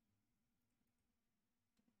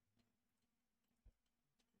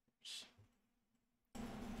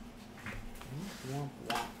 Womp, womp,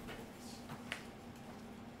 womp.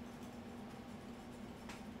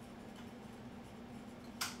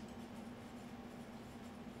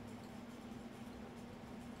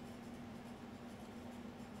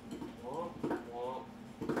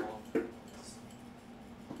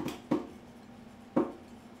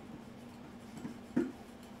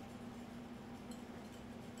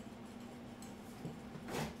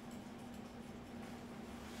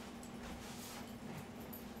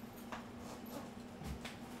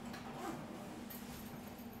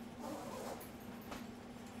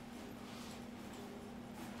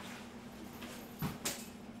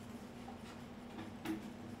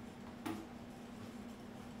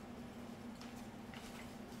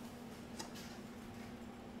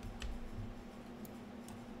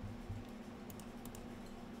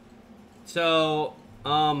 So,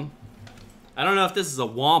 I don't know if this is a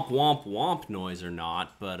womp womp womp noise or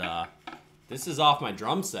not, but this is off my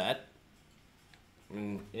drum set. I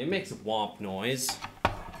mean, it makes a womp noise.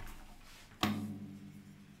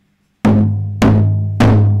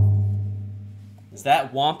 Is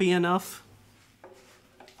that wompy enough?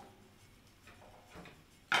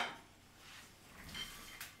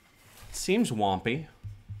 Seems wompy.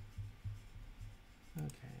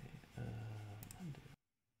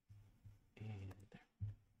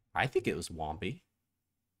 I think it was wompy.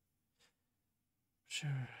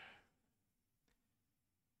 Sure.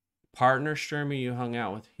 Partner streamer you hung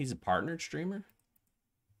out with. He's a partnered streamer?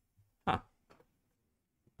 Huh.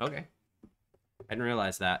 Okay. I didn't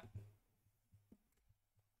realize that.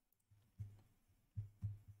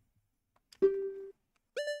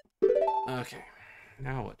 Okay.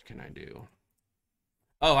 Now what can I do?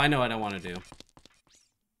 Oh, I know what I want to do.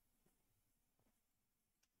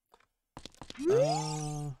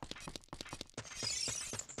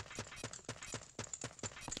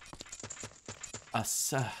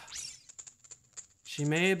 She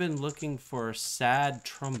may have been looking for a sad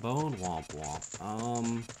trombone womp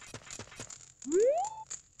womp.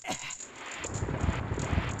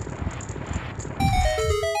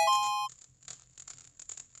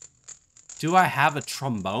 Do I have a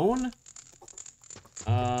trombone?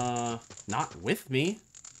 Not with me.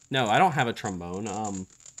 No, I don't have a trombone.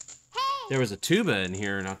 There was a tuba in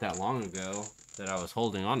here not that long ago that I was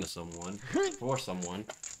holding on to someone, for someone.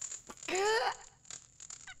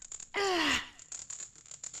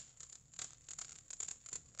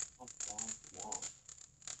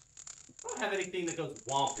 I don't have anything that goes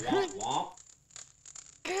womp, womp, womp.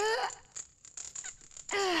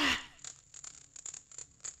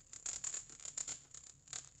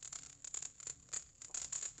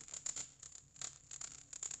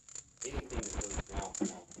 Anything that goes womp,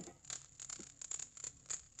 womp.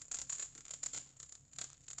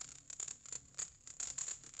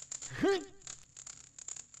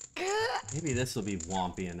 Maybe this will be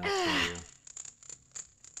wompy enough for you.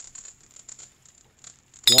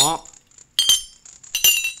 Womp.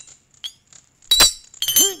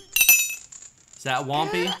 Is that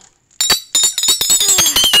wompy?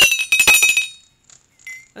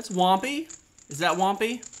 That's wompy? Is that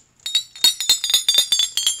wompy?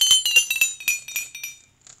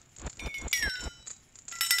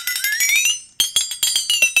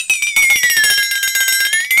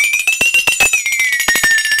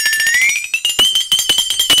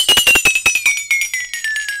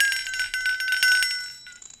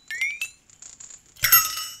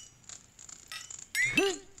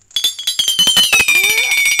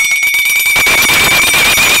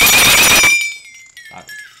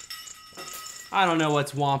 I don't know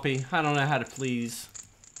what's wompy. I don't know how to please.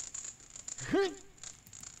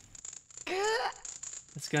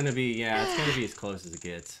 It's gonna be, yeah, it's gonna be as close as it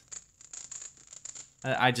gets.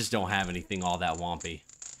 I just don't have anything all that wompy.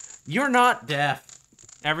 You're not deaf.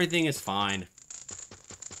 Everything is fine.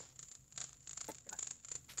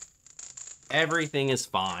 Everything is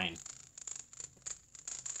fine.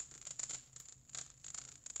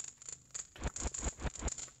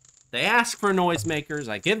 They ask for noisemakers,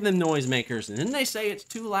 I give them noisemakers, and then they say it's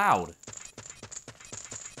too loud.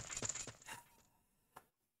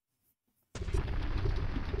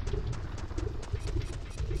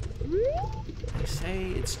 They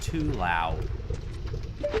say it's too loud.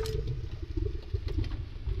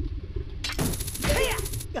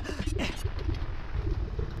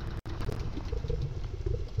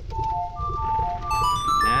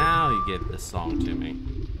 Now you give this song to me.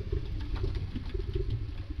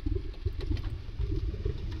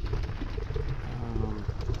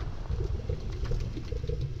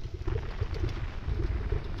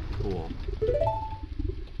 Cool.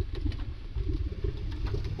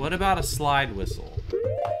 What about a slide whistle?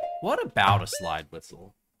 What about a slide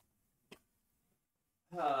whistle?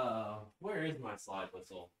 Where is my slide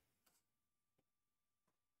whistle?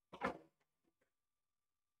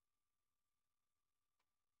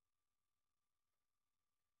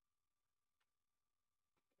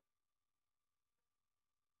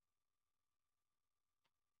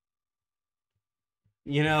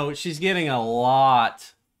 You know, she's getting a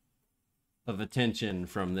lot of attention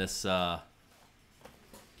from this thing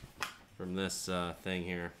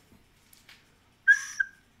here.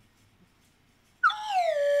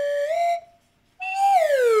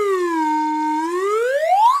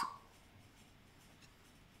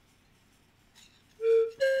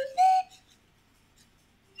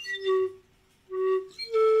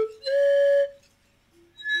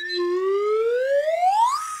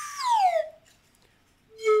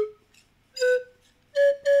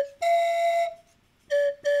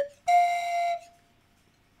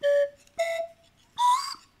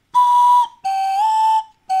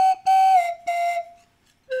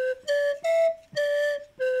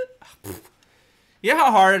 You know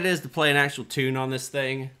how hard it is to play an actual tune on this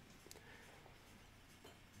thing?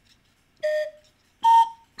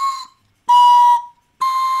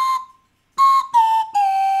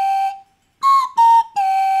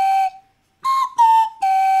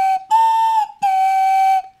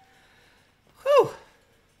 Whew.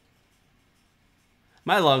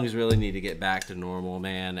 My lungs really need to get back to normal,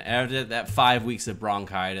 man. After that 5 weeks of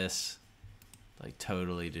bronchitis, like,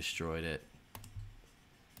 totally destroyed it.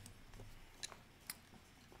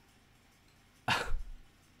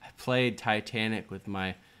 Played Titanic with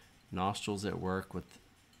my nostrils at work with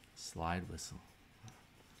slide whistle.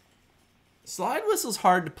 Slide whistle's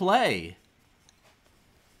hard to play.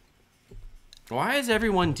 Why is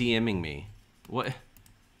everyone DMing me? What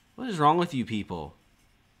is wrong with you people?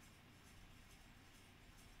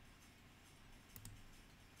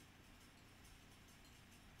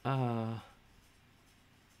 Okay.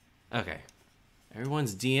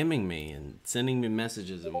 Everyone's DMing me and sending me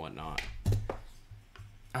messages and whatnot.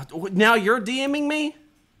 Now you're DMing me?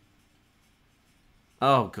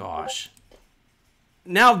 Oh, gosh.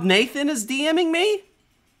 Now Nathan is DMing me?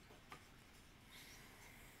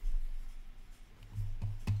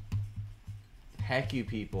 Heck you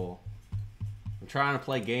people. I'm trying to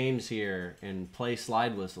play games here and play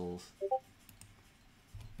slide whistles.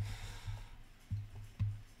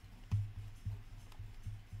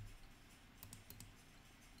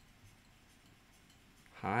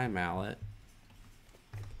 Hi, Mallet.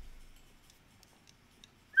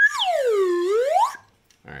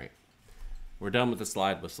 Alright. We're done with the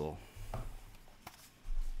slide whistle.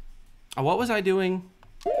 Oh, what was I doing?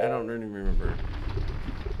 I don't really remember.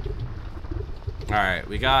 Alright,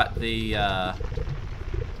 we got the, oh,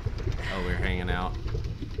 we're hanging out.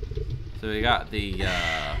 So we got the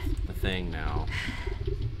thing now.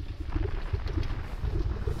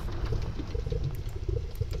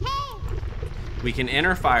 We can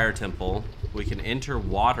enter Fire Temple. We can enter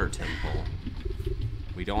Water Temple.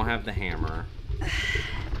 We don't have the hammer.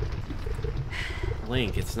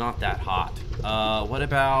 Link, it's not that hot. What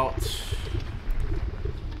about...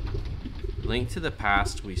 Link to the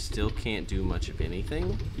Past, we still can't do much of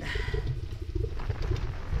anything.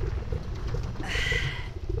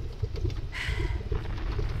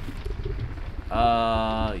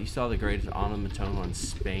 You saw the greatest Automaton on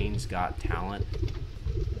Spain's Got Talent.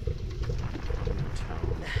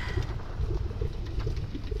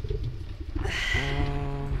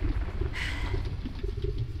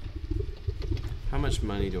 How much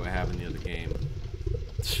money do I have in the other game?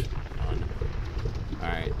 None.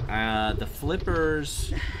 Alright, the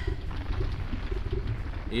flippers...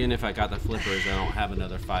 Even if I got the flippers, I don't have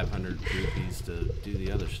another 500 rupees to do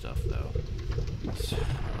the other stuff, though. So,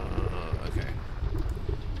 okay.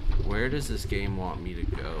 Where does this game want me to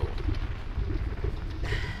go?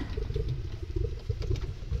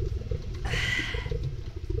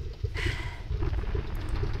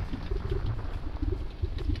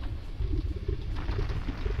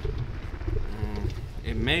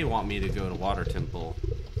 It may want me to go to Water Temple.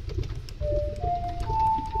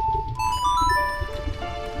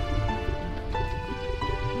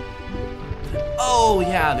 Oh,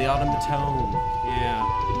 yeah, the Automaton. Yeah.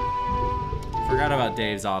 Forgot about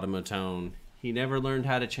Dave's Automaton. He never learned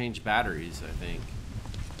how to change batteries, I think.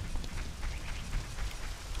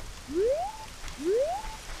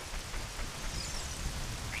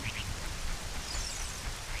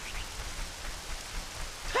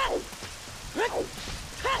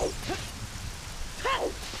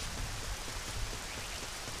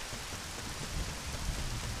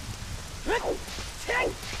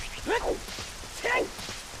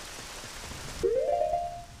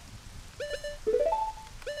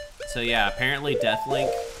 So yeah, apparently Deathlink,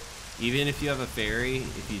 even if you have a fairy,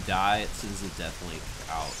 if you die, it sends the Deathlink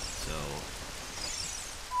out. So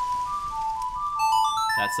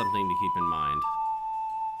that's something to keep in mind.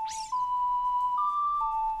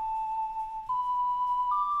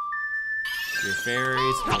 Your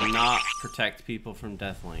fairies will not protect people from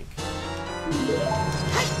Deathlink.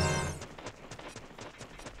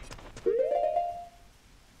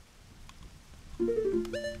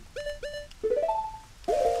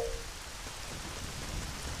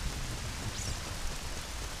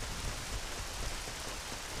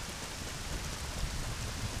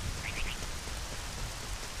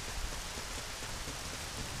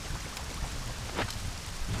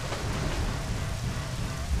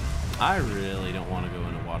 I really don't want to go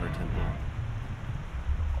into Water Temple.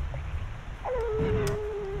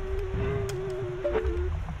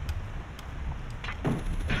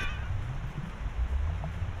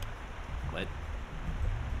 What?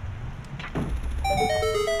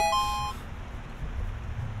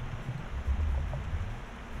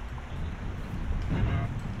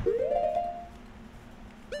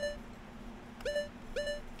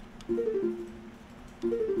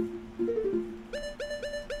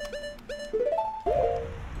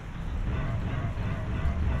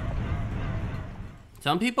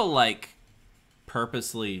 Some people like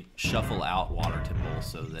purposely shuffle out Water Temple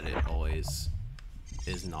so that it always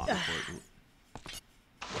is not important.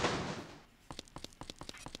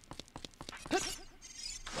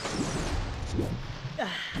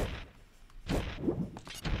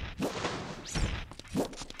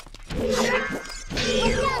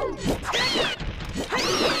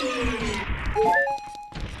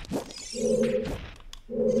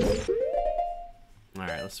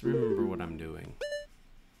 Alright, let's remember what I'm doing.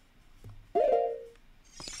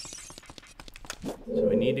 So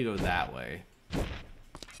we need to go that way.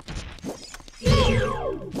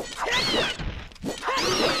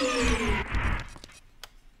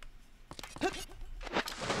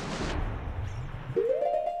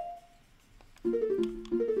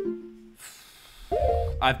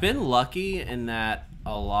 I've been lucky in that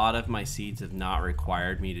a lot of my seeds have not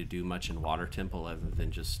required me to do much in Water Temple other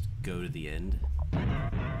than just go to the end. But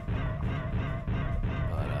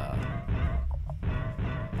I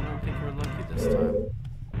don't think we're lucky this time.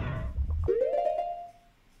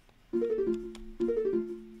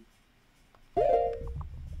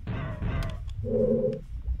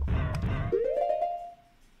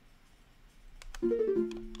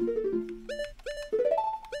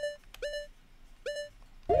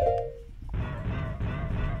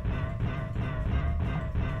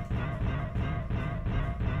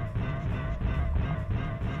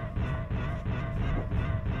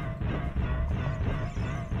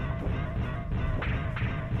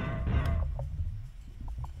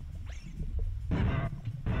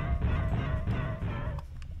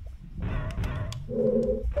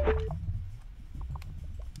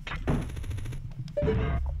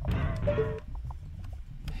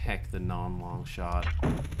 the non-long shot.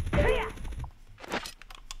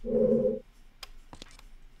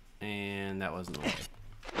 And that wasn't the way.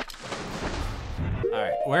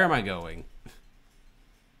 Alright, where am I going?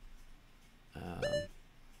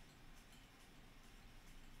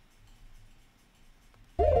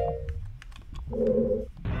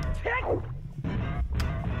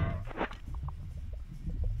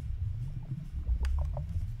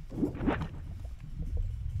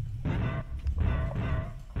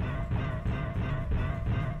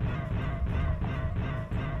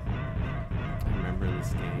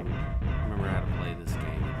 This game. I remember how to play this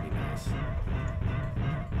game. It'd be nice.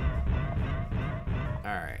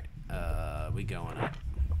 Alright, we going up.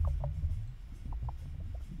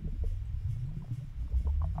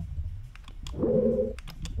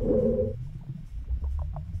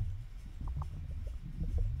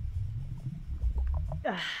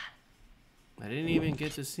 I didn't even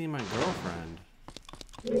get to see my girlfriend.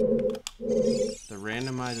 The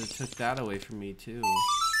randomizer took that away from me too.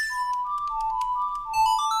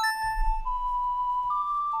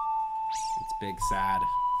 Big sad.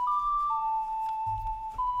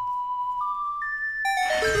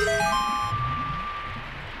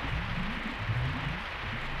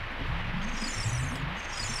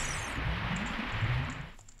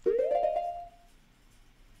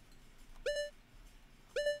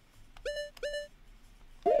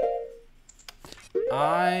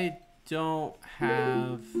 I don't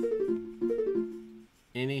have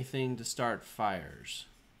anything to start fires.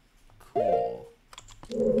 Cool.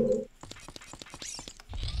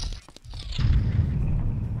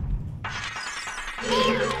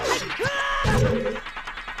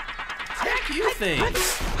 Heck you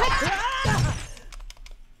things!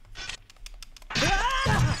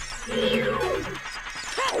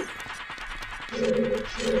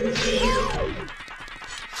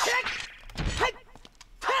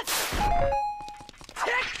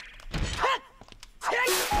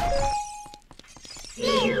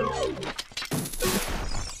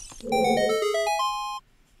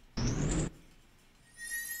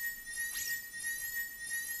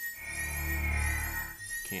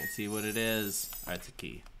 Can't see what it is. Oh, it's a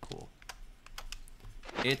key. Cool.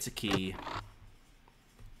 It's a key.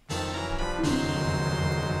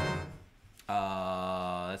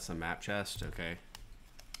 That's a map chest. Okay.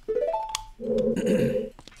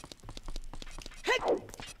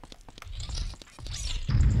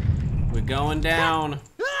 We're going down.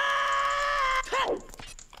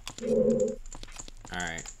 All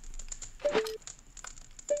right.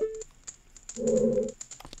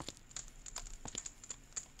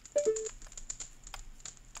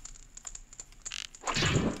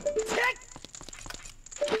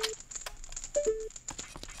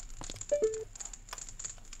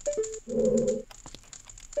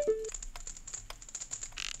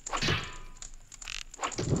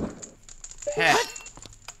 Heck.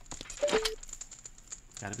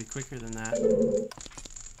 Gotta be quicker than that.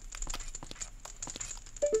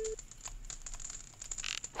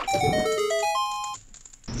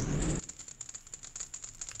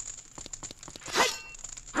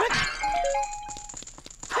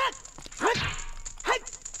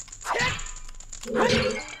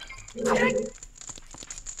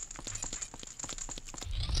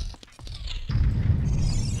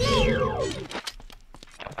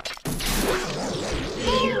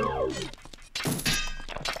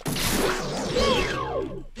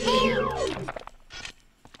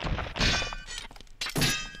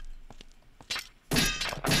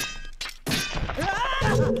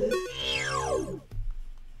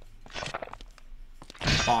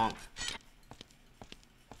 Bonk.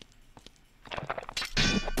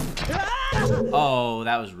 Oh,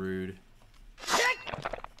 that was rude.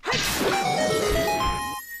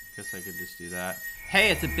 Guess I could just do that.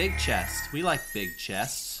 Hey, it's a big chest. We like big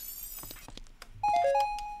chests.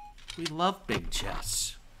 We love big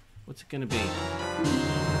chests. What's it gonna be?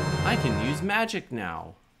 I can use magic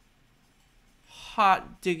now.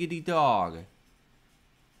 Hot diggity dog.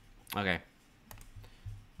 Okay.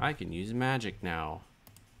 I can use magic now.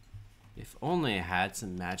 If only I had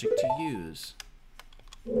some magic to use.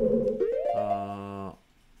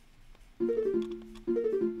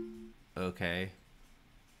 Okay.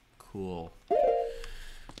 Cool.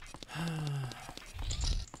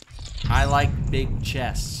 I like big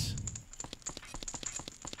chests.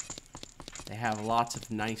 They have lots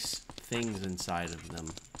of nice things inside of them.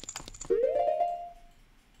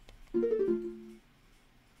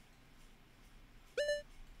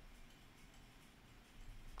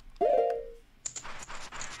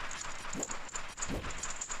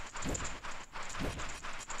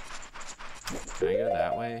 Can I go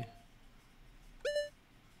that way?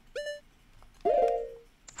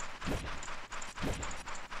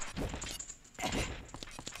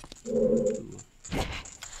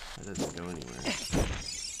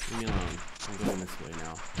 this way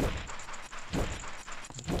now.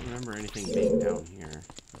 I don't remember anything being down here,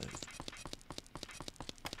 but...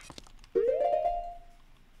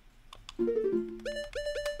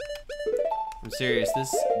 I'm serious,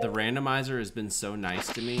 the randomizer has been so nice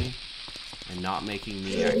to me and not making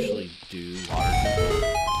me actually do water tempo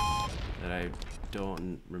that I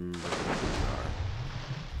don't remember what these are.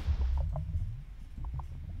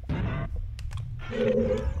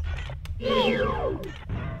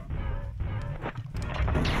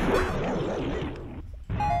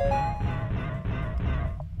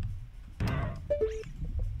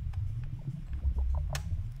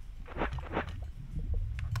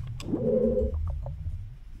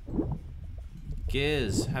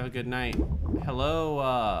 Giz, have a good night.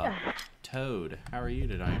 Hello, Toad. How are you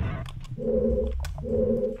tonight?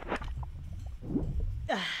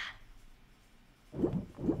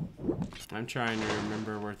 I'm trying to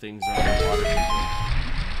remember where things are in water tempo.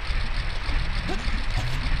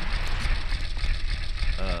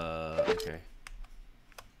 Okay.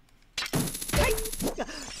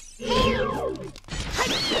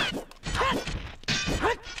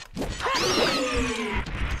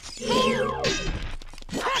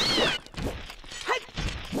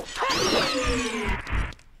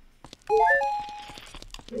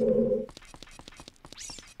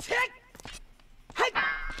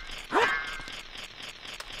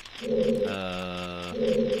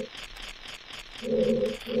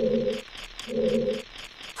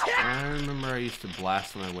 I remember I used to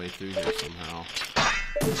blast my way through here somehow.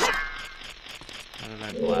 How did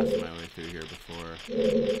I blast my way through here before?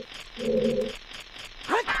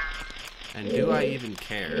 And do I even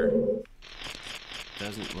care?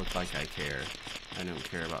 Doesn't look like I care. I don't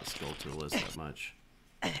care about Skulltulas that much.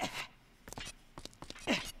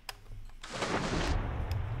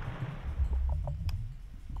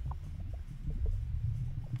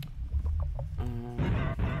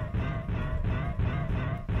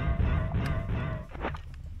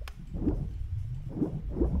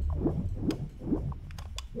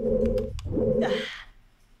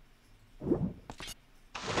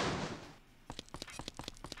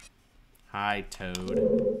 Hi,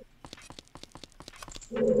 Toad.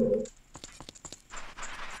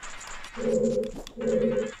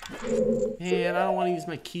 Man, I don't want to use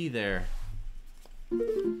my key there.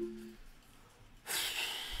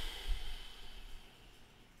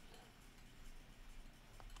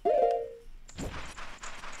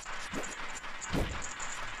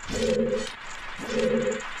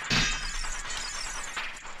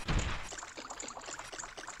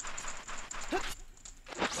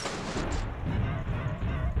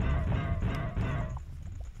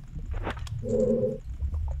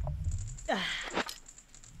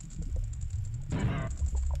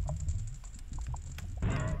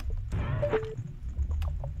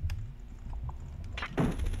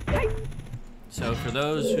 So for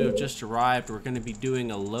those who have just arrived, we're going to be doing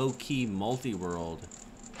a low-key multi-world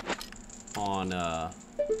on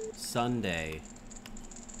Sunday.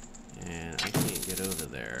 And I can't get over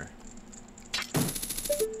there.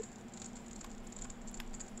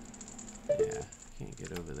 Yeah, can't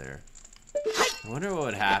get over there. I wonder what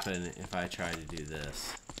would happen if I tried to do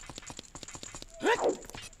this.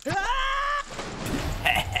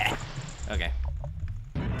 Okay.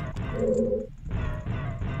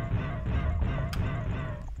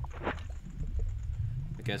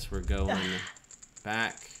 I guess we're going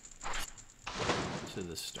back to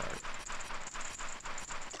the start.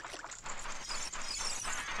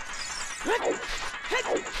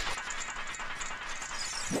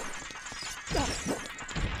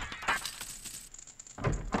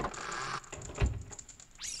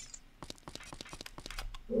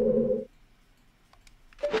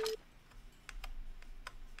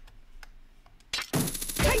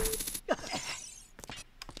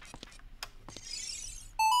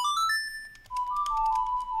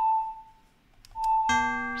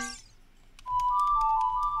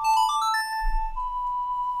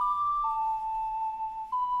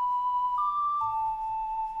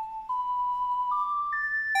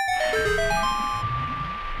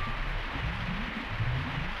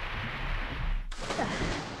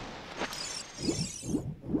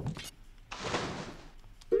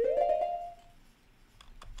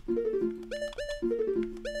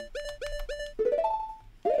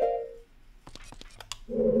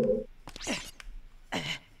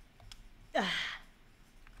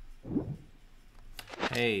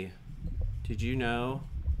 Hey, did you know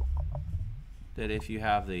that if you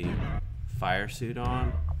have the fire suit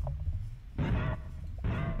on,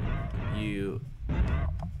 you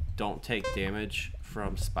don't take damage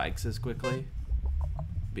from spikes as quickly?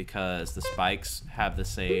 Because the spikes have the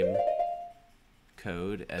same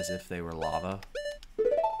code as if they were lava.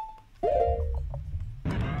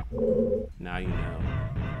 Now you know.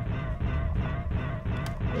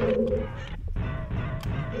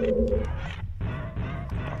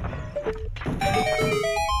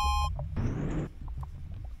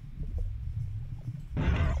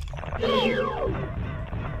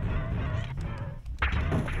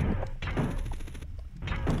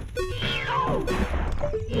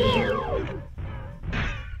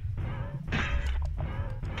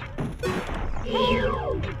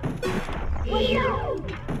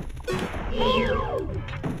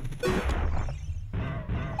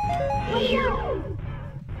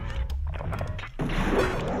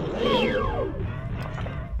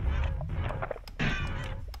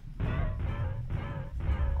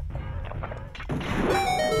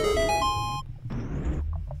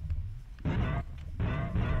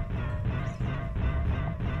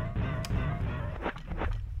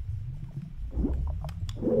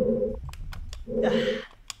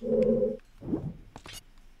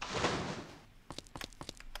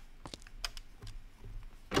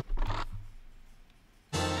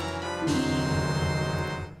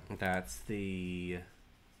 That's the...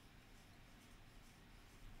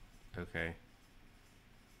 Okay.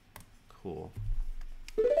 Cool.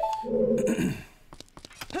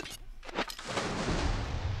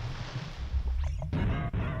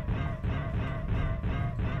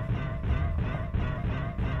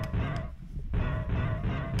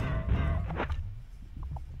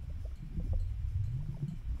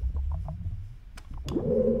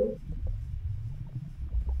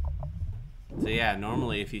 So yeah,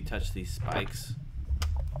 normally if you touch these spikes,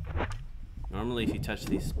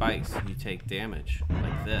 you take damage,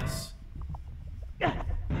 like this.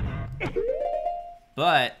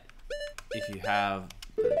 But if you have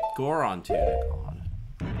the Goron tunic on,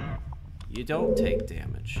 you don't take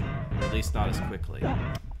damage, at least not as quickly.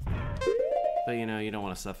 But you know, you don't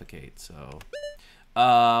want to suffocate, so...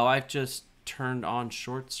 I've just turned on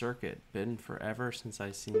Short Circuit. Been forever since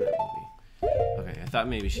I've seen that movie. Okay, I thought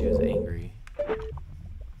maybe she was angry.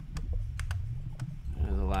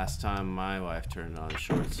 The last time my wife turned on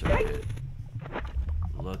Short Circuit.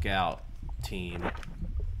 Look out, team.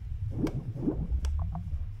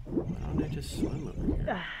 Why don't I just swim over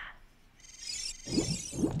here?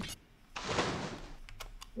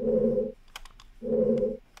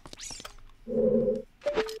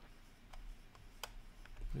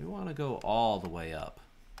 We want to go all the way up.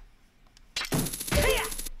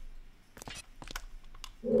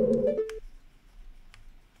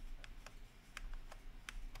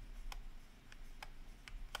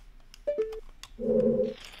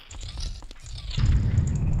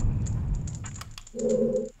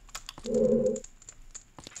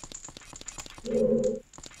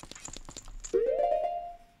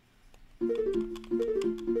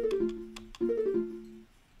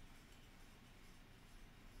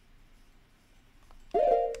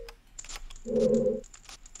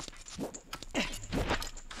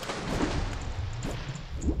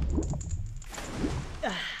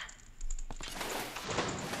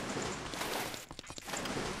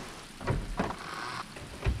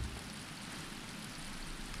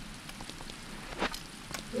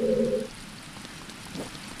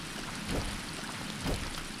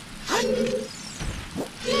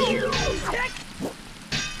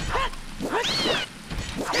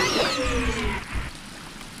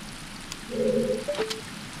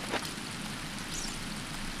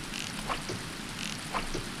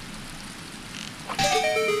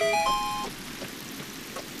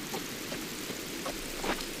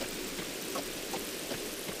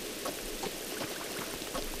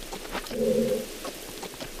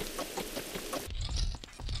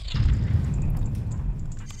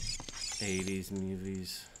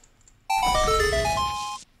 Movies.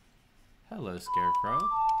 Hello, Scarecrow.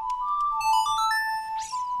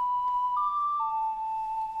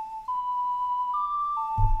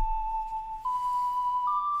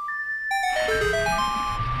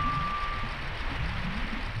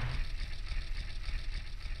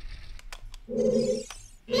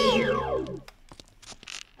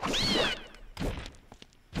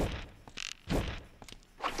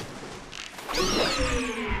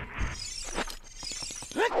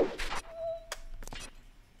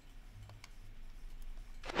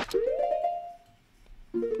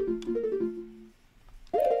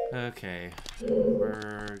 Okay,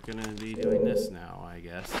 we're gonna be doing this now, I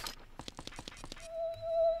guess.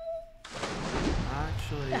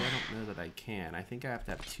 Actually, I don't know that I can. I think I have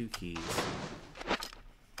to have 2 keys.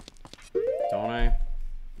 Don't I?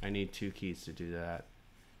 I need 2 keys to do that.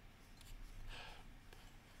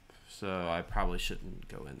 So I probably shouldn't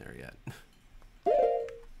go in there yet.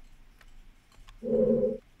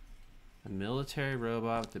 A military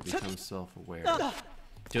robot that becomes self-aware.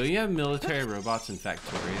 Do you have military robots in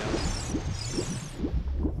Factorio?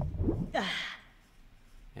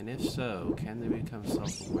 And if so, can they become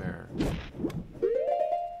self-aware?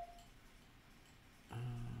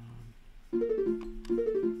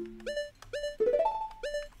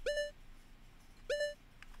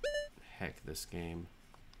 Heck, this game.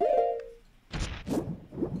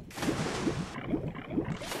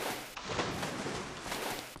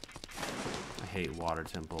 I hate Water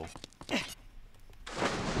Temple. Yeah.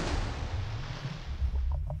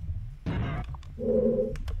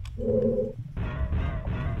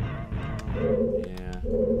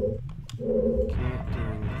 Can't do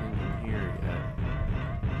anything in here yet.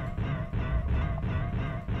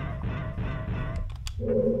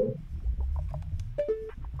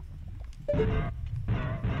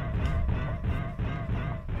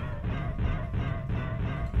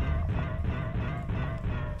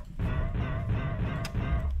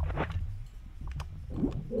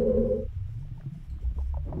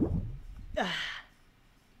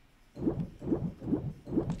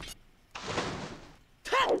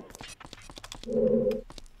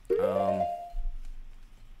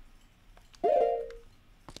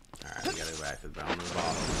 Alright, we gotta go back to the bottom of the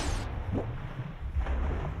bottle.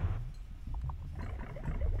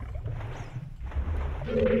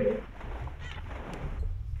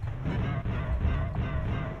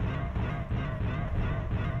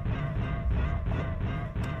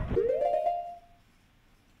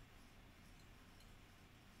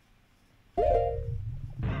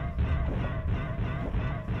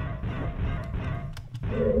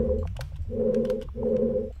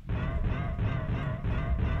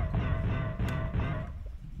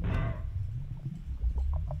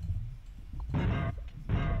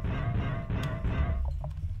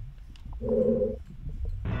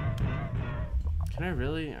 Can I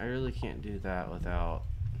really? I really can't do that without...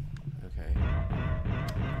 Okay.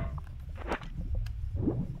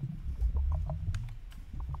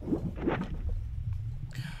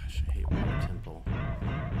 Gosh, I hate Water Temple.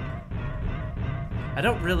 I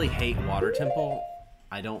don't really hate Water Temple.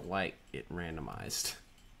 I don't like it randomized.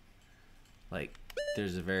 Like,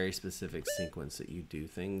 there's a very specific sequence that you do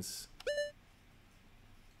things.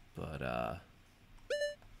 But, the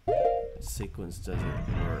sequence doesn't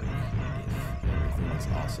work if everything is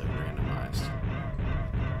also randomized.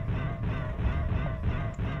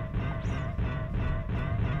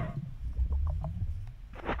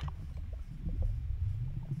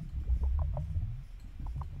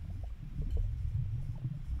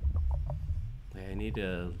 Yeah, I need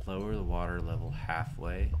to lower the water level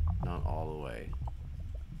halfway, not all the way.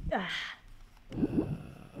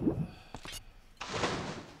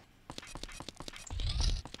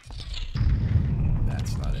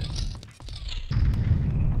 That's not it.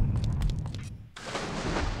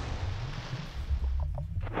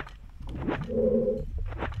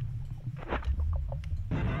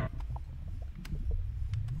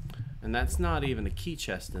 And that's not even a key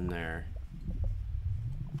chest in there.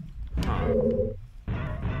 Huh.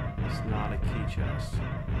 It's not a key chest.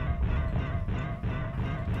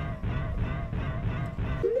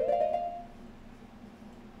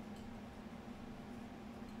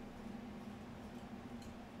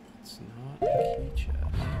 It's not a key chest.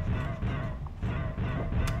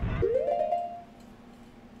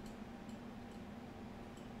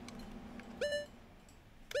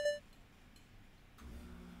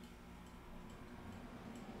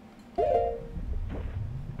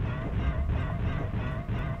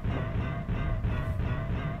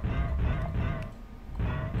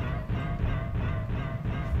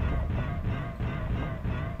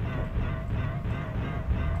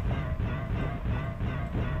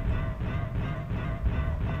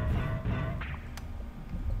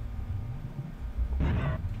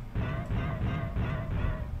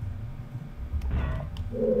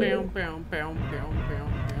 Bow, bow, bow, bow, bow,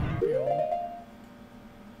 bow, bow.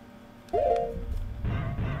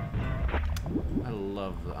 I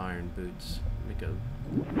love the iron boots. Make a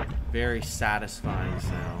very satisfying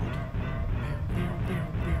sound. Bow, bow,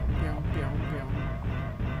 bow, bow, bow, bow.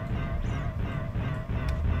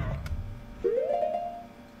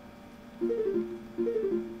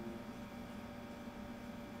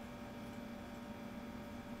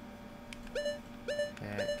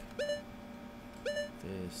 Heck,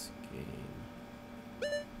 this game.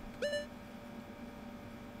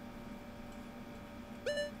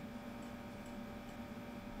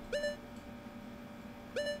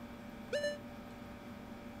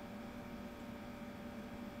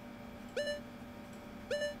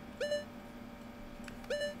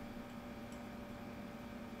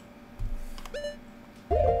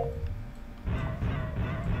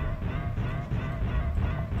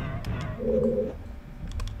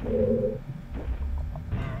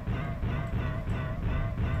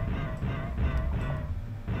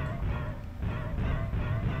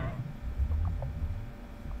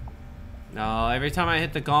 No, every time I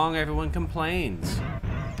hit the gong, everyone complains.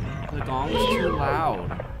 The gong is too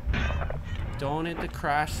loud. Don't hit the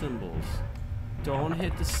crash cymbals. Don't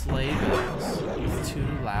hit the sleigh bells. It's too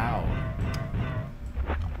loud.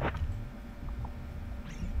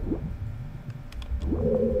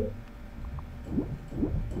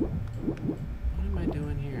 What am I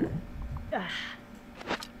doing here?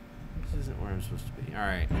 This isn't where I'm supposed to be.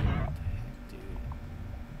 Alright. What the heck, dude?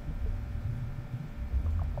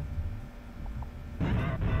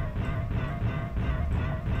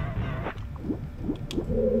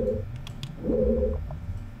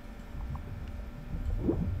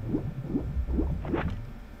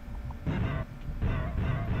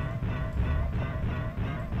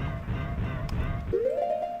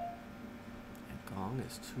 That gong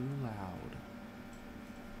is too loud.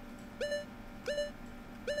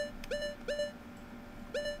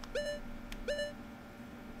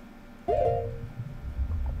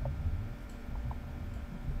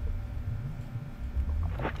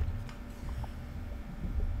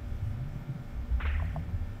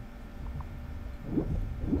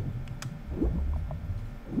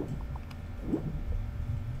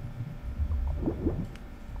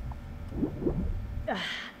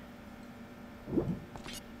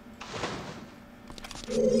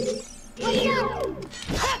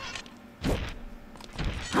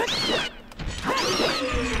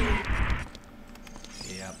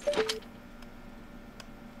 Yep.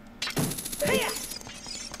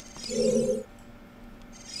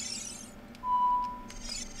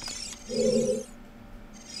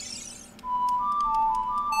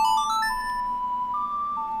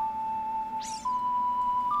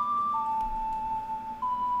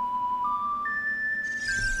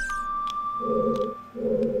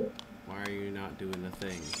 Why are you not doing the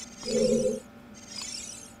thing?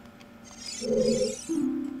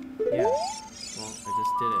 Yeah. Well, I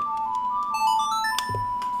just did it.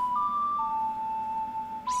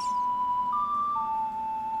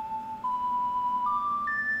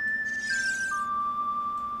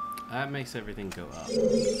 That makes everything go up.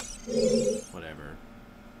 Whatever.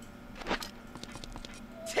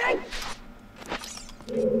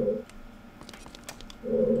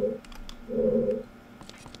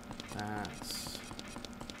 That's...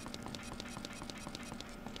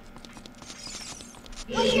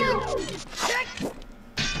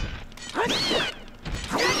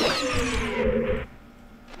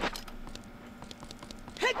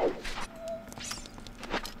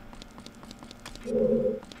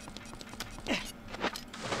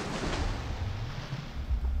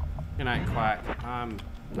 Good night, Quack. I'm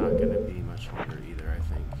not gonna be much longer either, I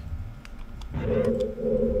think.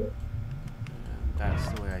 And that's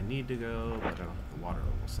the way I need to go, but I don't have the water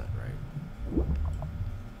level set right.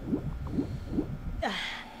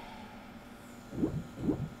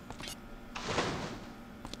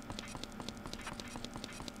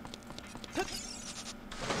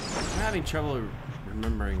 I'm having trouble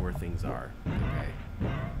remembering where things are. Okay.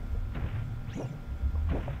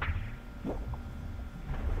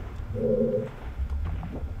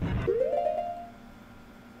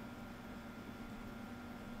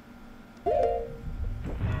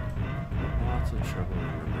 Lots of trouble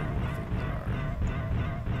remembering where things are.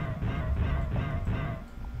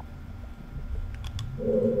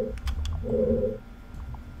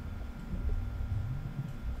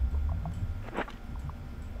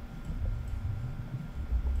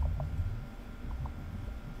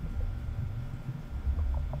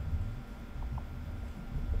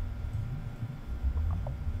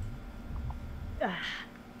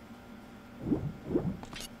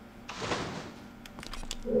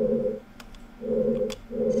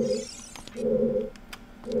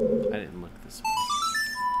 I didn't look this way.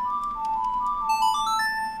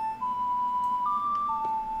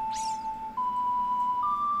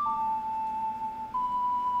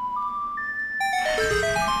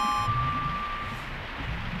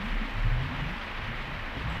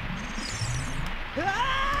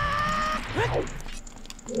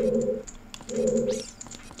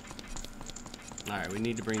 Alright, we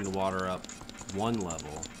need to bring the water up one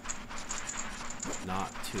level,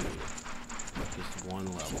 not two. Just one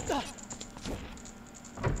level.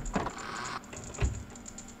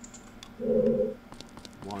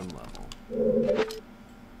 One level.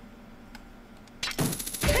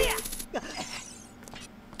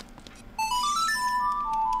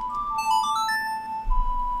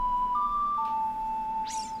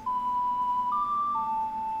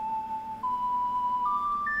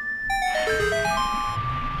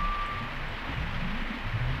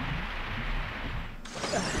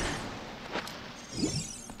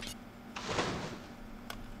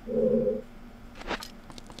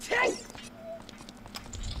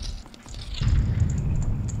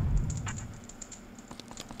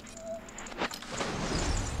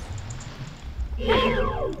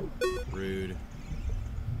 Rude.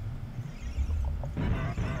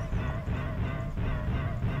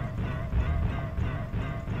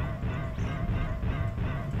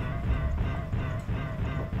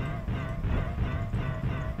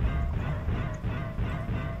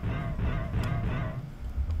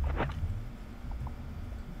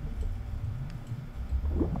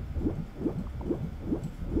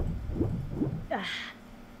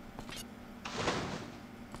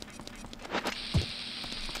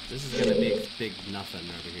 This is gonna be a big nothing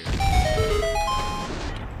over here.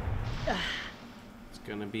 It's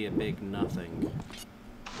gonna be a big nothing.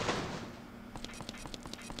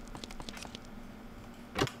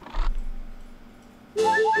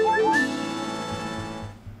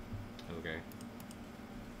 Okay.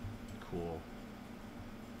 Cool.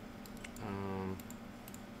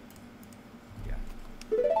 Yeah.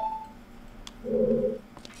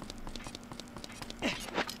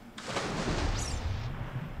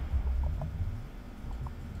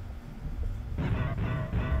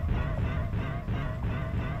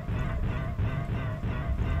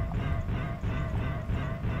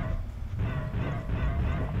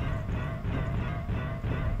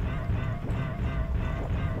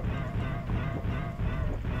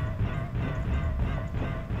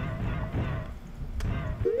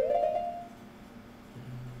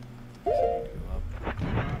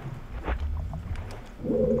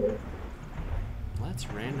 Let's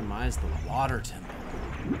randomize the water temple.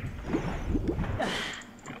 Alright,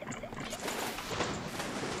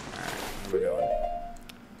 where are we going?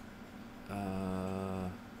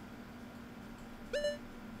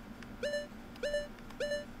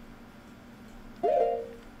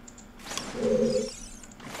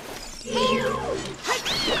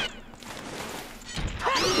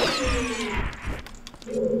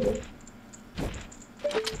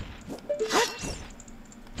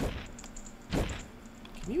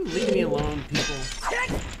 Can you leave me alone, people?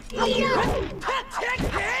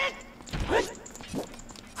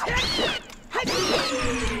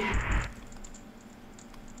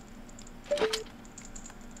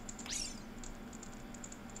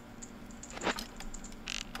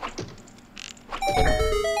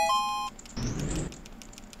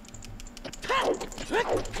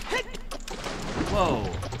 Whoa.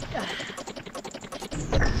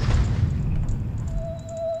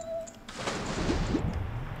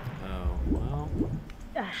 Oh, well.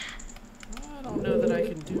 I don't know that I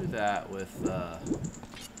can do that with,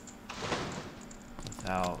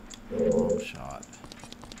 without a long shot.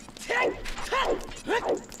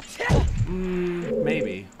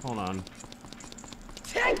 Maybe. Hold on.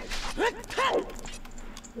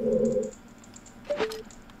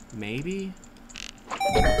 Maybe?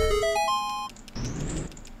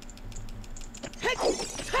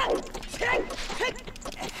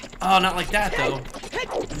 Oh, not like that, though.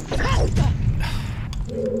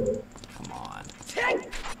 Come on.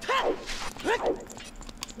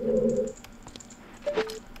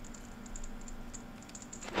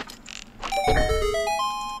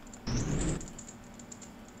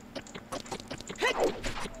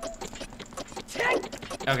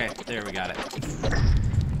 Okay, there we got it.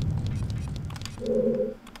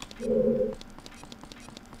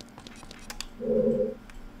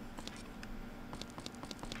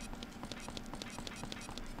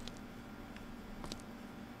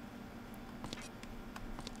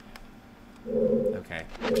 Okay.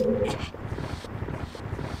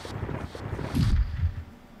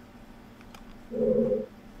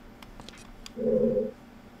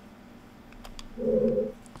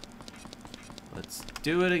 Let's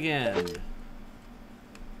do it again.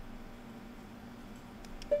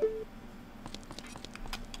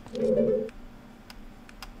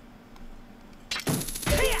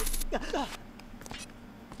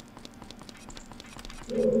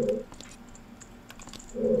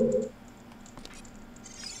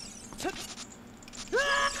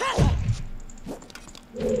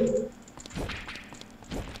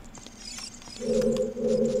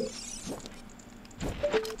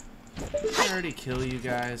 Did I already kill you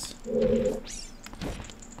guys?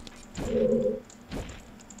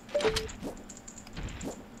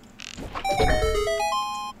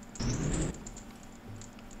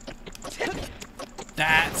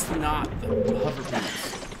 That's not the hover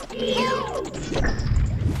boots.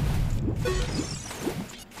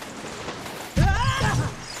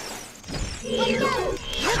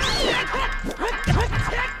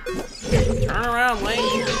 Turn around,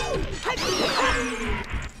 Lane.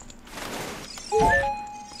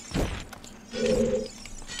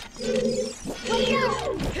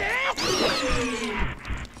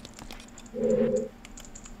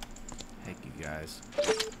 Heck, you guys.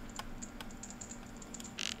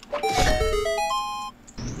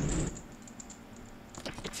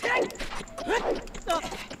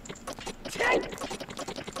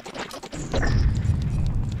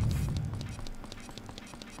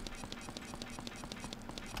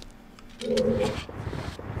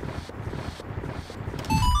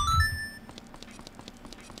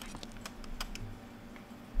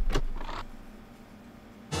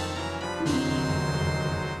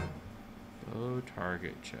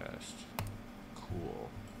 chest. Cool.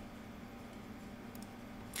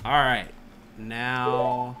 Alright.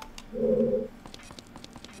 Now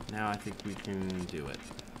I think we can do it.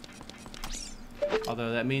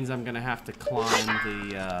 Although that means I'm gonna have to climb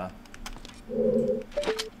the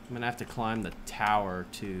I'm gonna have to climb the tower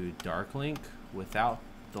to Darklink without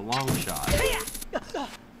the long shot.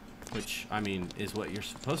 Which, I mean, is what you're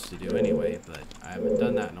supposed to do anyway, but I haven't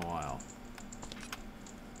done that in a while.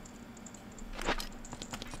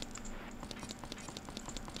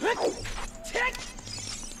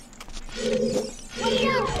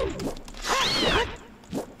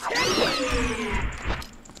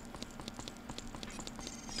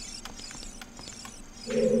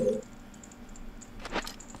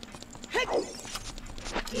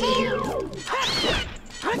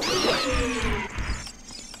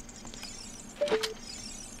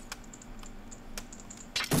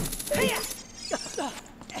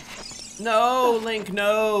 No, Link,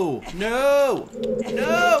 no! No!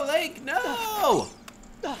 No, Link, no!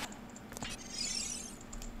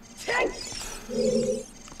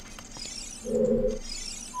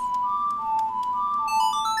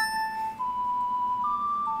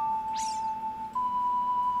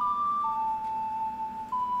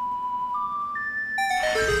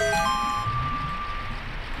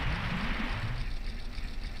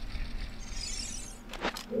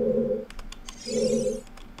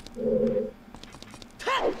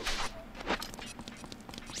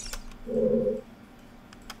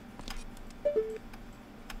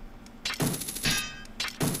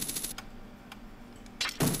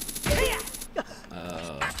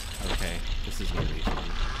 Okay. This is gonna be fun.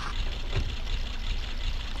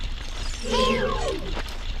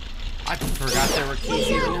 I forgot there were keys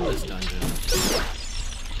even in this dungeon.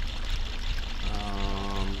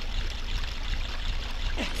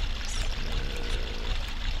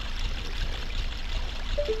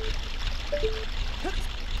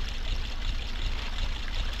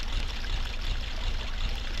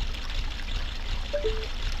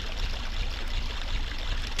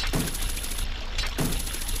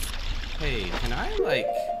 Hey, can I, like...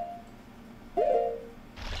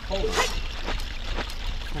 Hold on.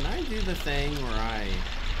 Can I do the thing where I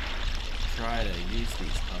try to use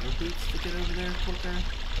these hover boots to get over there quicker?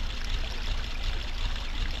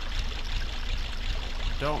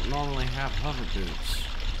 Don't normally have hover boots.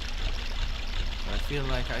 But I feel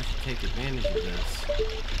like I should take advantage of this.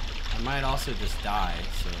 I might also just die,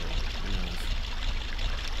 so who knows.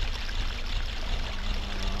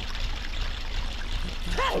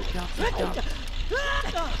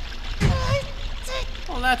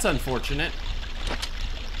 Well, that's unfortunate.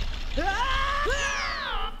 Yeah,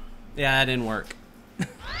 that didn't work.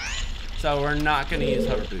 So we're not gonna use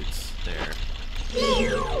hover boots there.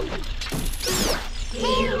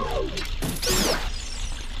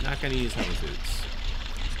 Not gonna use hover boots.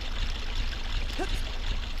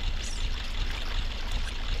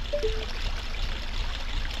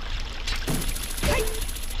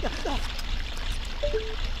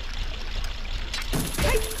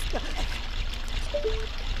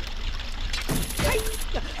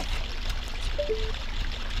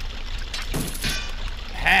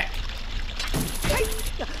 Heck!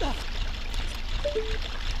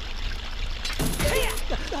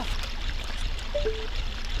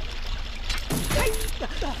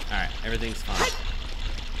 Alright, everything's fine.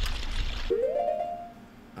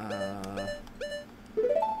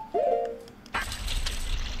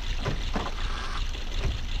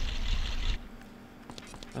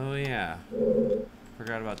 Oh yeah.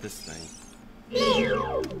 Forgot about this thing.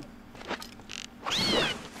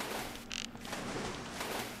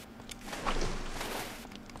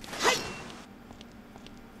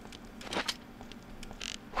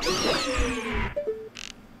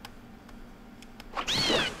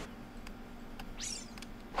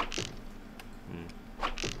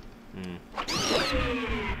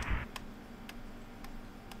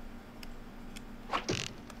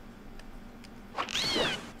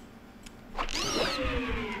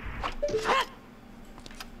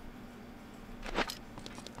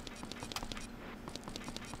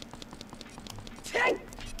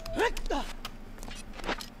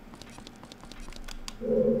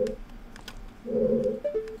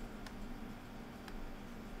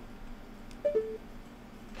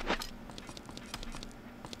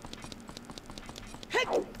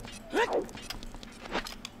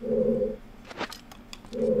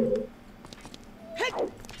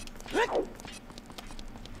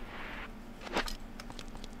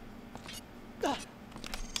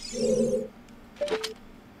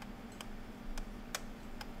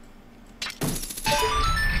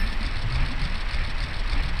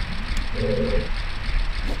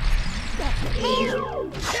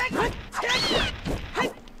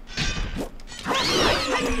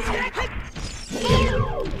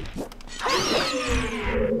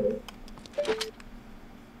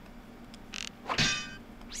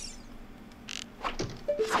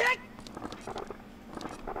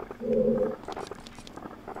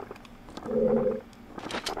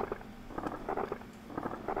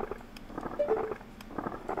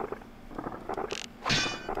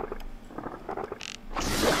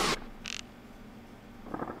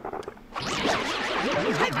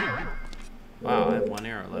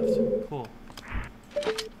 left. Cool.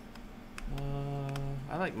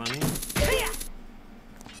 I like money.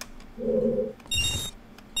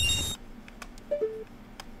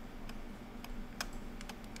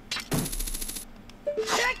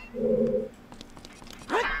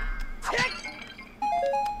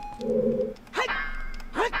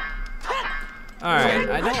 Alright,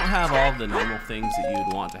 I don't have all the normal things that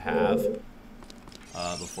you'd want to have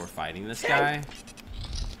before fighting this guy.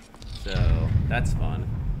 So, that's fun.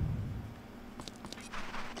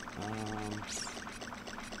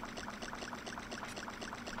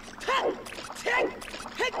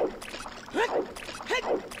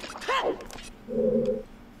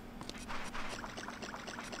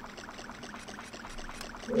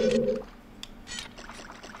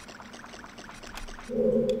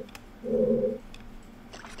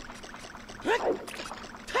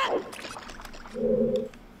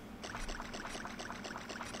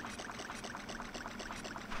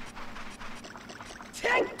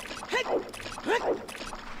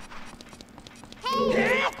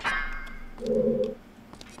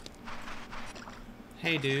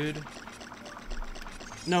 Hey, dude.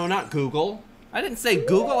 No, not Google. I didn't say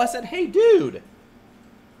Google, I said, hey, dude.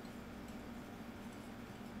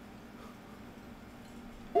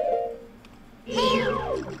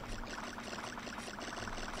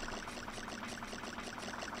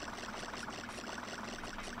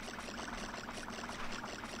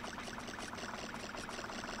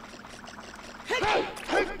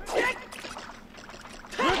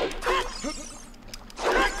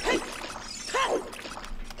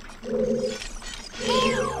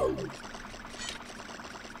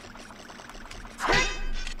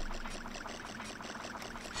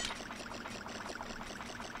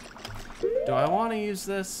 Do I want to use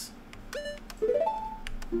this?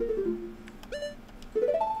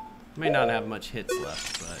 May not have much hits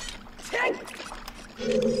left, but...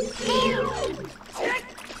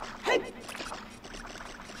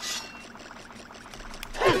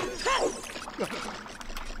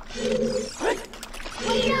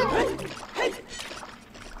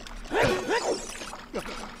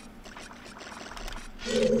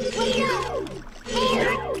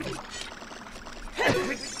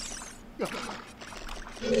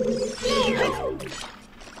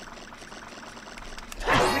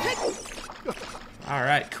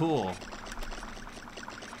 Alright, cool.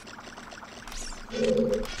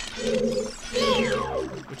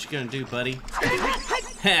 What you gonna do, buddy?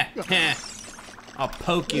 Heh, heh. I'll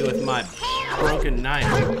poke you with my broken knife.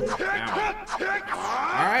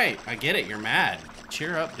 Alright, I get it, you're mad.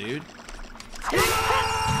 Cheer up, dude.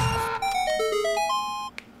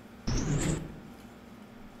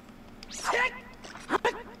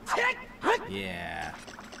 Yeah.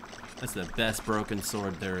 That's the best broken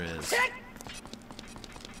sword there is.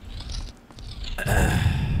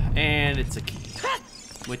 And it's a key,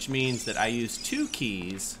 which means that I use 2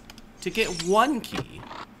 keys to get 1 key.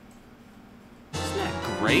 Isn't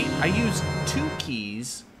that great? I use 2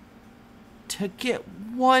 keys to get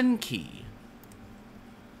 1 key.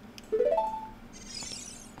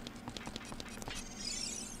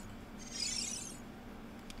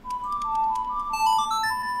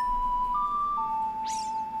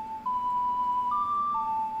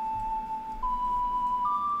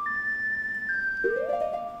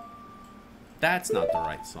 That's not the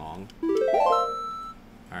right song.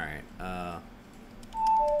 Alright, I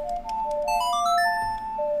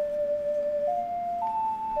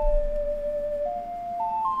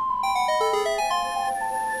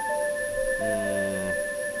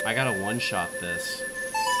gotta one-shot this.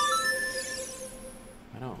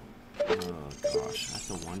 I don't... Oh, gosh. I have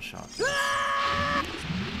to one-shot this. Do I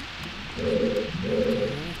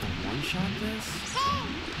have to one-shot this?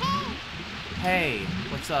 Hey,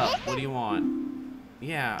 what's up? What do you want?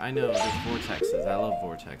 Yeah, I know. There's vortexes. I love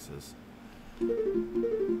vortexes.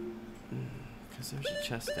 Because there's a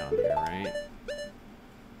chest down here, right?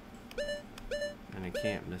 And I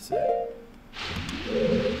can't miss it.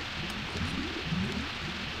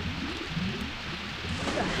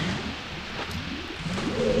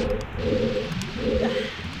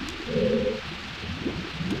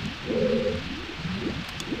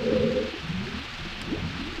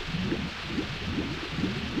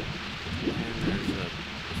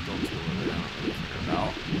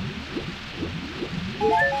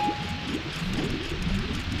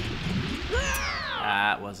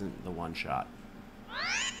 That wasn't the one shot.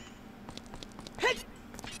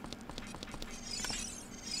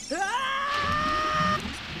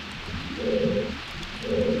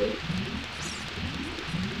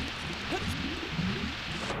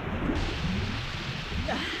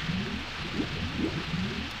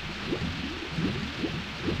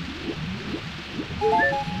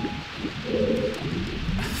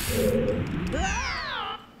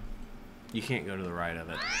 You can't go to the right of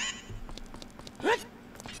it.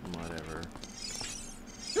 Whatever.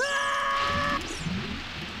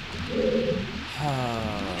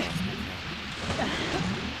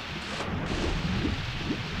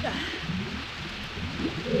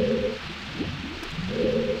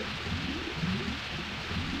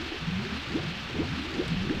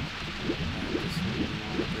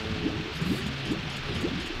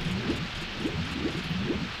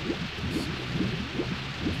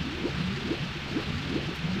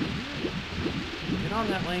 Get on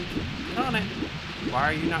that, Link. Get on it. Why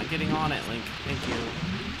are you not getting on it, Link? Thank you.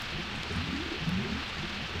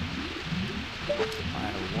 I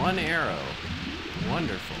have one arrow.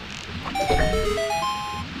 Wonderful.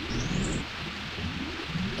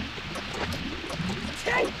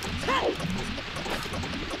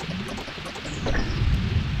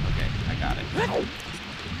 Okay, I got it.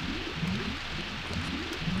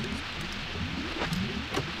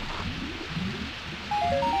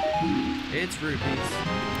 It's rupees.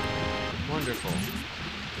 Wonderful.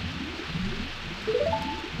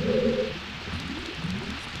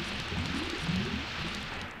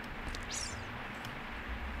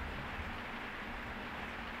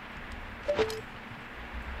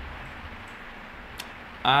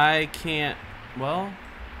 I can't... Well,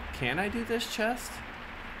 can I do this chest?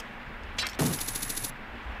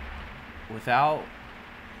 Without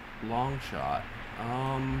long shot.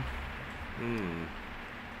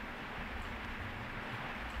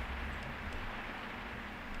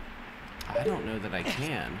 I don't know that I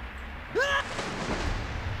can.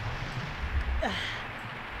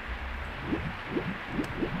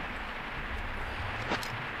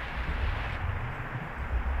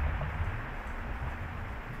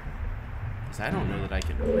 Because I don't know that I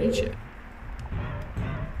can reach it.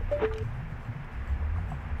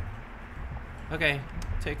 Okay,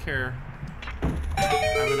 take care.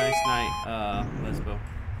 Have a nice night, Lesbo.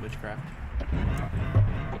 Witchcraft.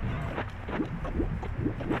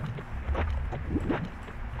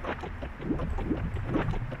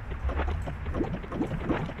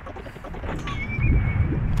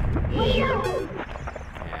 Yeah,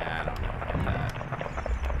 I don't know about that.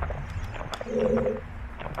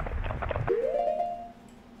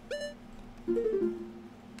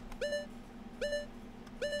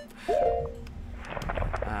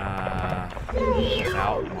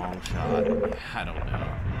 Without long shot, I don't know.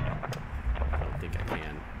 I don't think I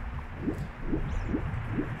can.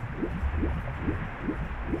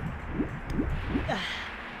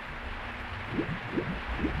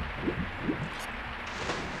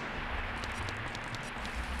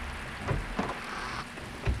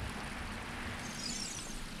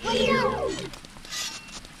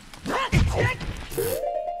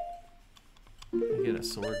 Can I get a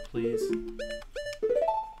sword, please?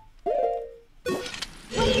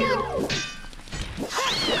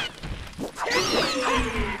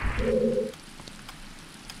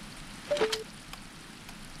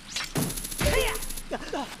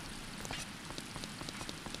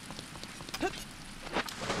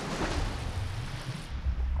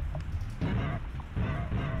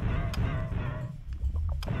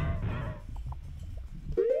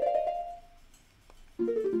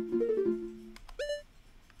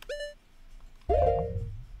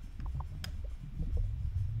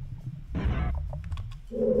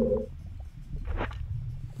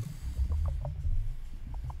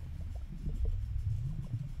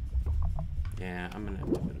 Yeah, I'm gonna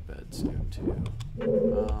have to go to bed soon too.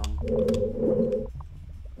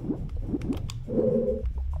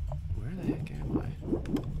 Where the heck am I?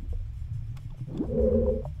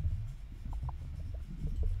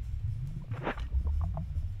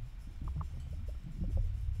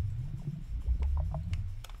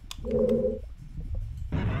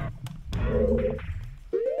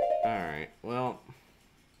 Alright, well,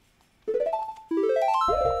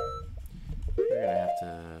 we're gonna have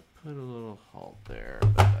to put a little halt there,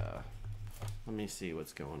 but let me see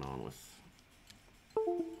what's going on with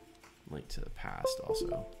Link to the Past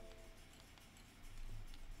also.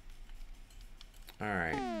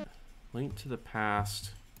 Alright, Link to the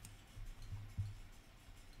Past.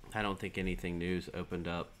 I don't think anything new's opened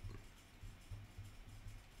up.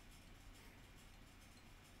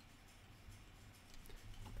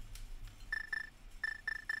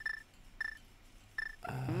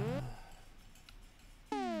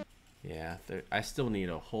 Yeah, I still need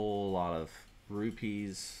a whole lot of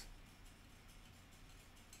rupees.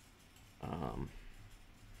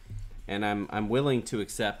 And I'm willing to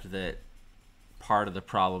accept that part of the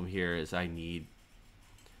problem here is I need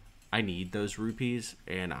those rupees,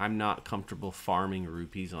 and I'm not comfortable farming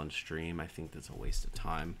rupees on stream. I think that's a waste of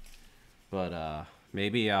time. But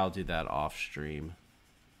Maybe I'll do that off stream.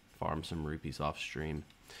 Farm some rupees off stream.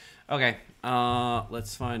 Okay,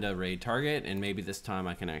 let's find a raid target, and maybe this time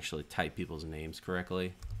I can actually type people's names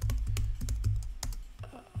correctly.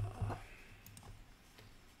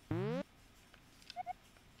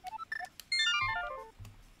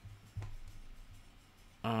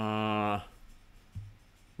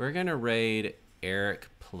 We're gonna raid Eric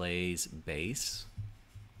Plays Bass.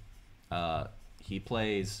 He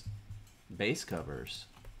plays bass covers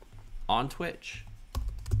on Twitch,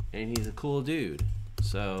 and he's a cool dude.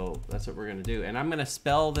 So that's what we're gonna do, and I'm gonna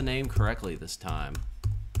spell the name correctly this time.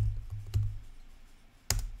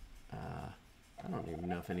 I don't even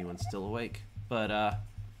know if anyone's still awake, but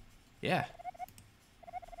yeah.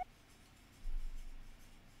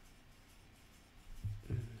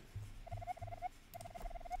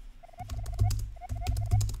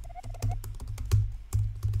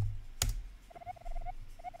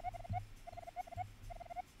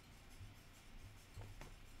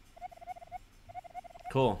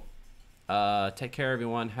 Cool. Take care,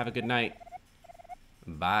 everyone. Have a good night.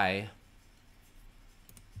 Bye.